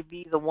essentially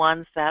be the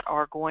ones that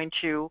are going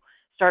to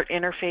start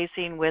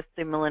interfacing with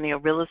the millennial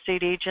real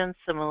estate agents,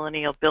 the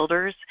millennial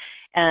builders,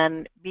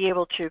 and be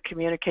able to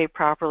communicate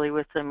properly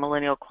with the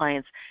millennial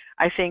clients.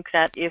 I think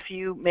that if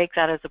you make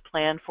that as a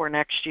plan for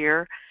next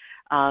year,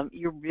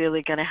 you're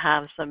really going to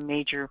have some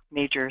major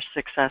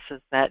successes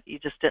that you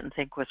just didn't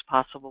think was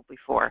possible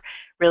before.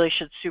 Really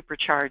should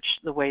supercharge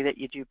the way that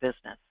you do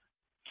business.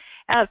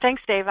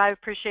 Thanks, Dave. I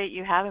appreciate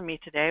you having me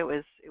today. It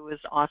was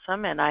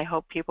awesome, and I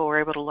hope people were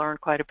able to learn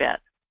quite a bit.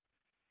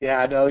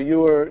 Yeah, no, you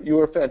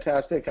were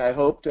fantastic. I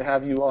hope to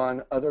have you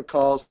on other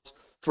calls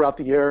throughout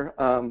the year.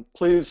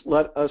 Please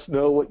let us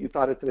know what you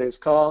thought of today's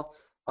call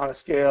on a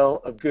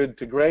scale of good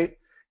to great.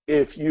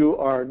 If you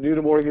are new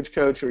to Mortgage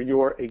Coach or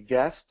you're a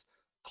guest,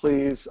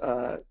 please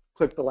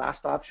click the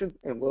last option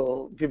and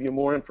we'll give you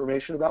more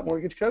information about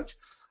Mortgage Coach.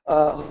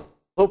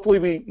 Hopefully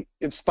we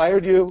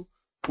inspired you.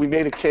 We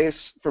made a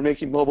case for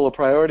making mobile a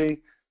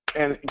priority.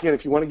 And again,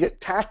 if you want to get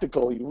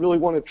tactical, you really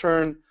want to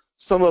turn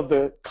some of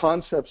the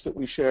concepts that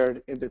we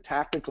shared into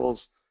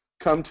tacticals,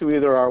 come to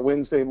either our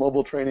Wednesday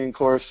mobile training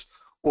course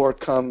or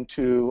come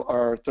to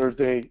our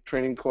Thursday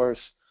training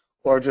course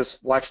or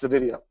just watch the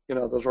video.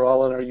 Those are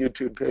all on our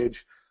YouTube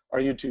page, our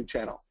YouTube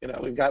channel.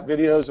 We've got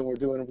videos and we're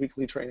doing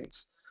weekly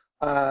trainings.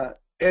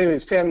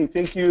 Anyways, Tammy,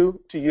 thank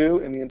you to you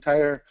and the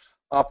entire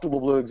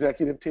Optimal Blue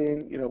executive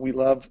team. We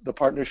love the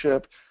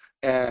partnership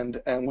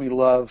and we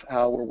love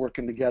how we're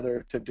working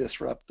together to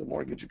disrupt the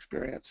mortgage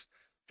experience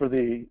for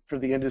the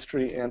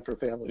industry and for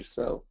families.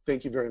 So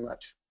thank you very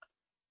much.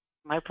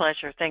 My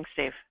pleasure. Thanks,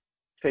 Dave.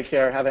 Take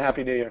care. Have a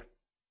happy New Year.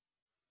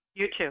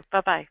 You too.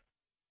 Bye-bye.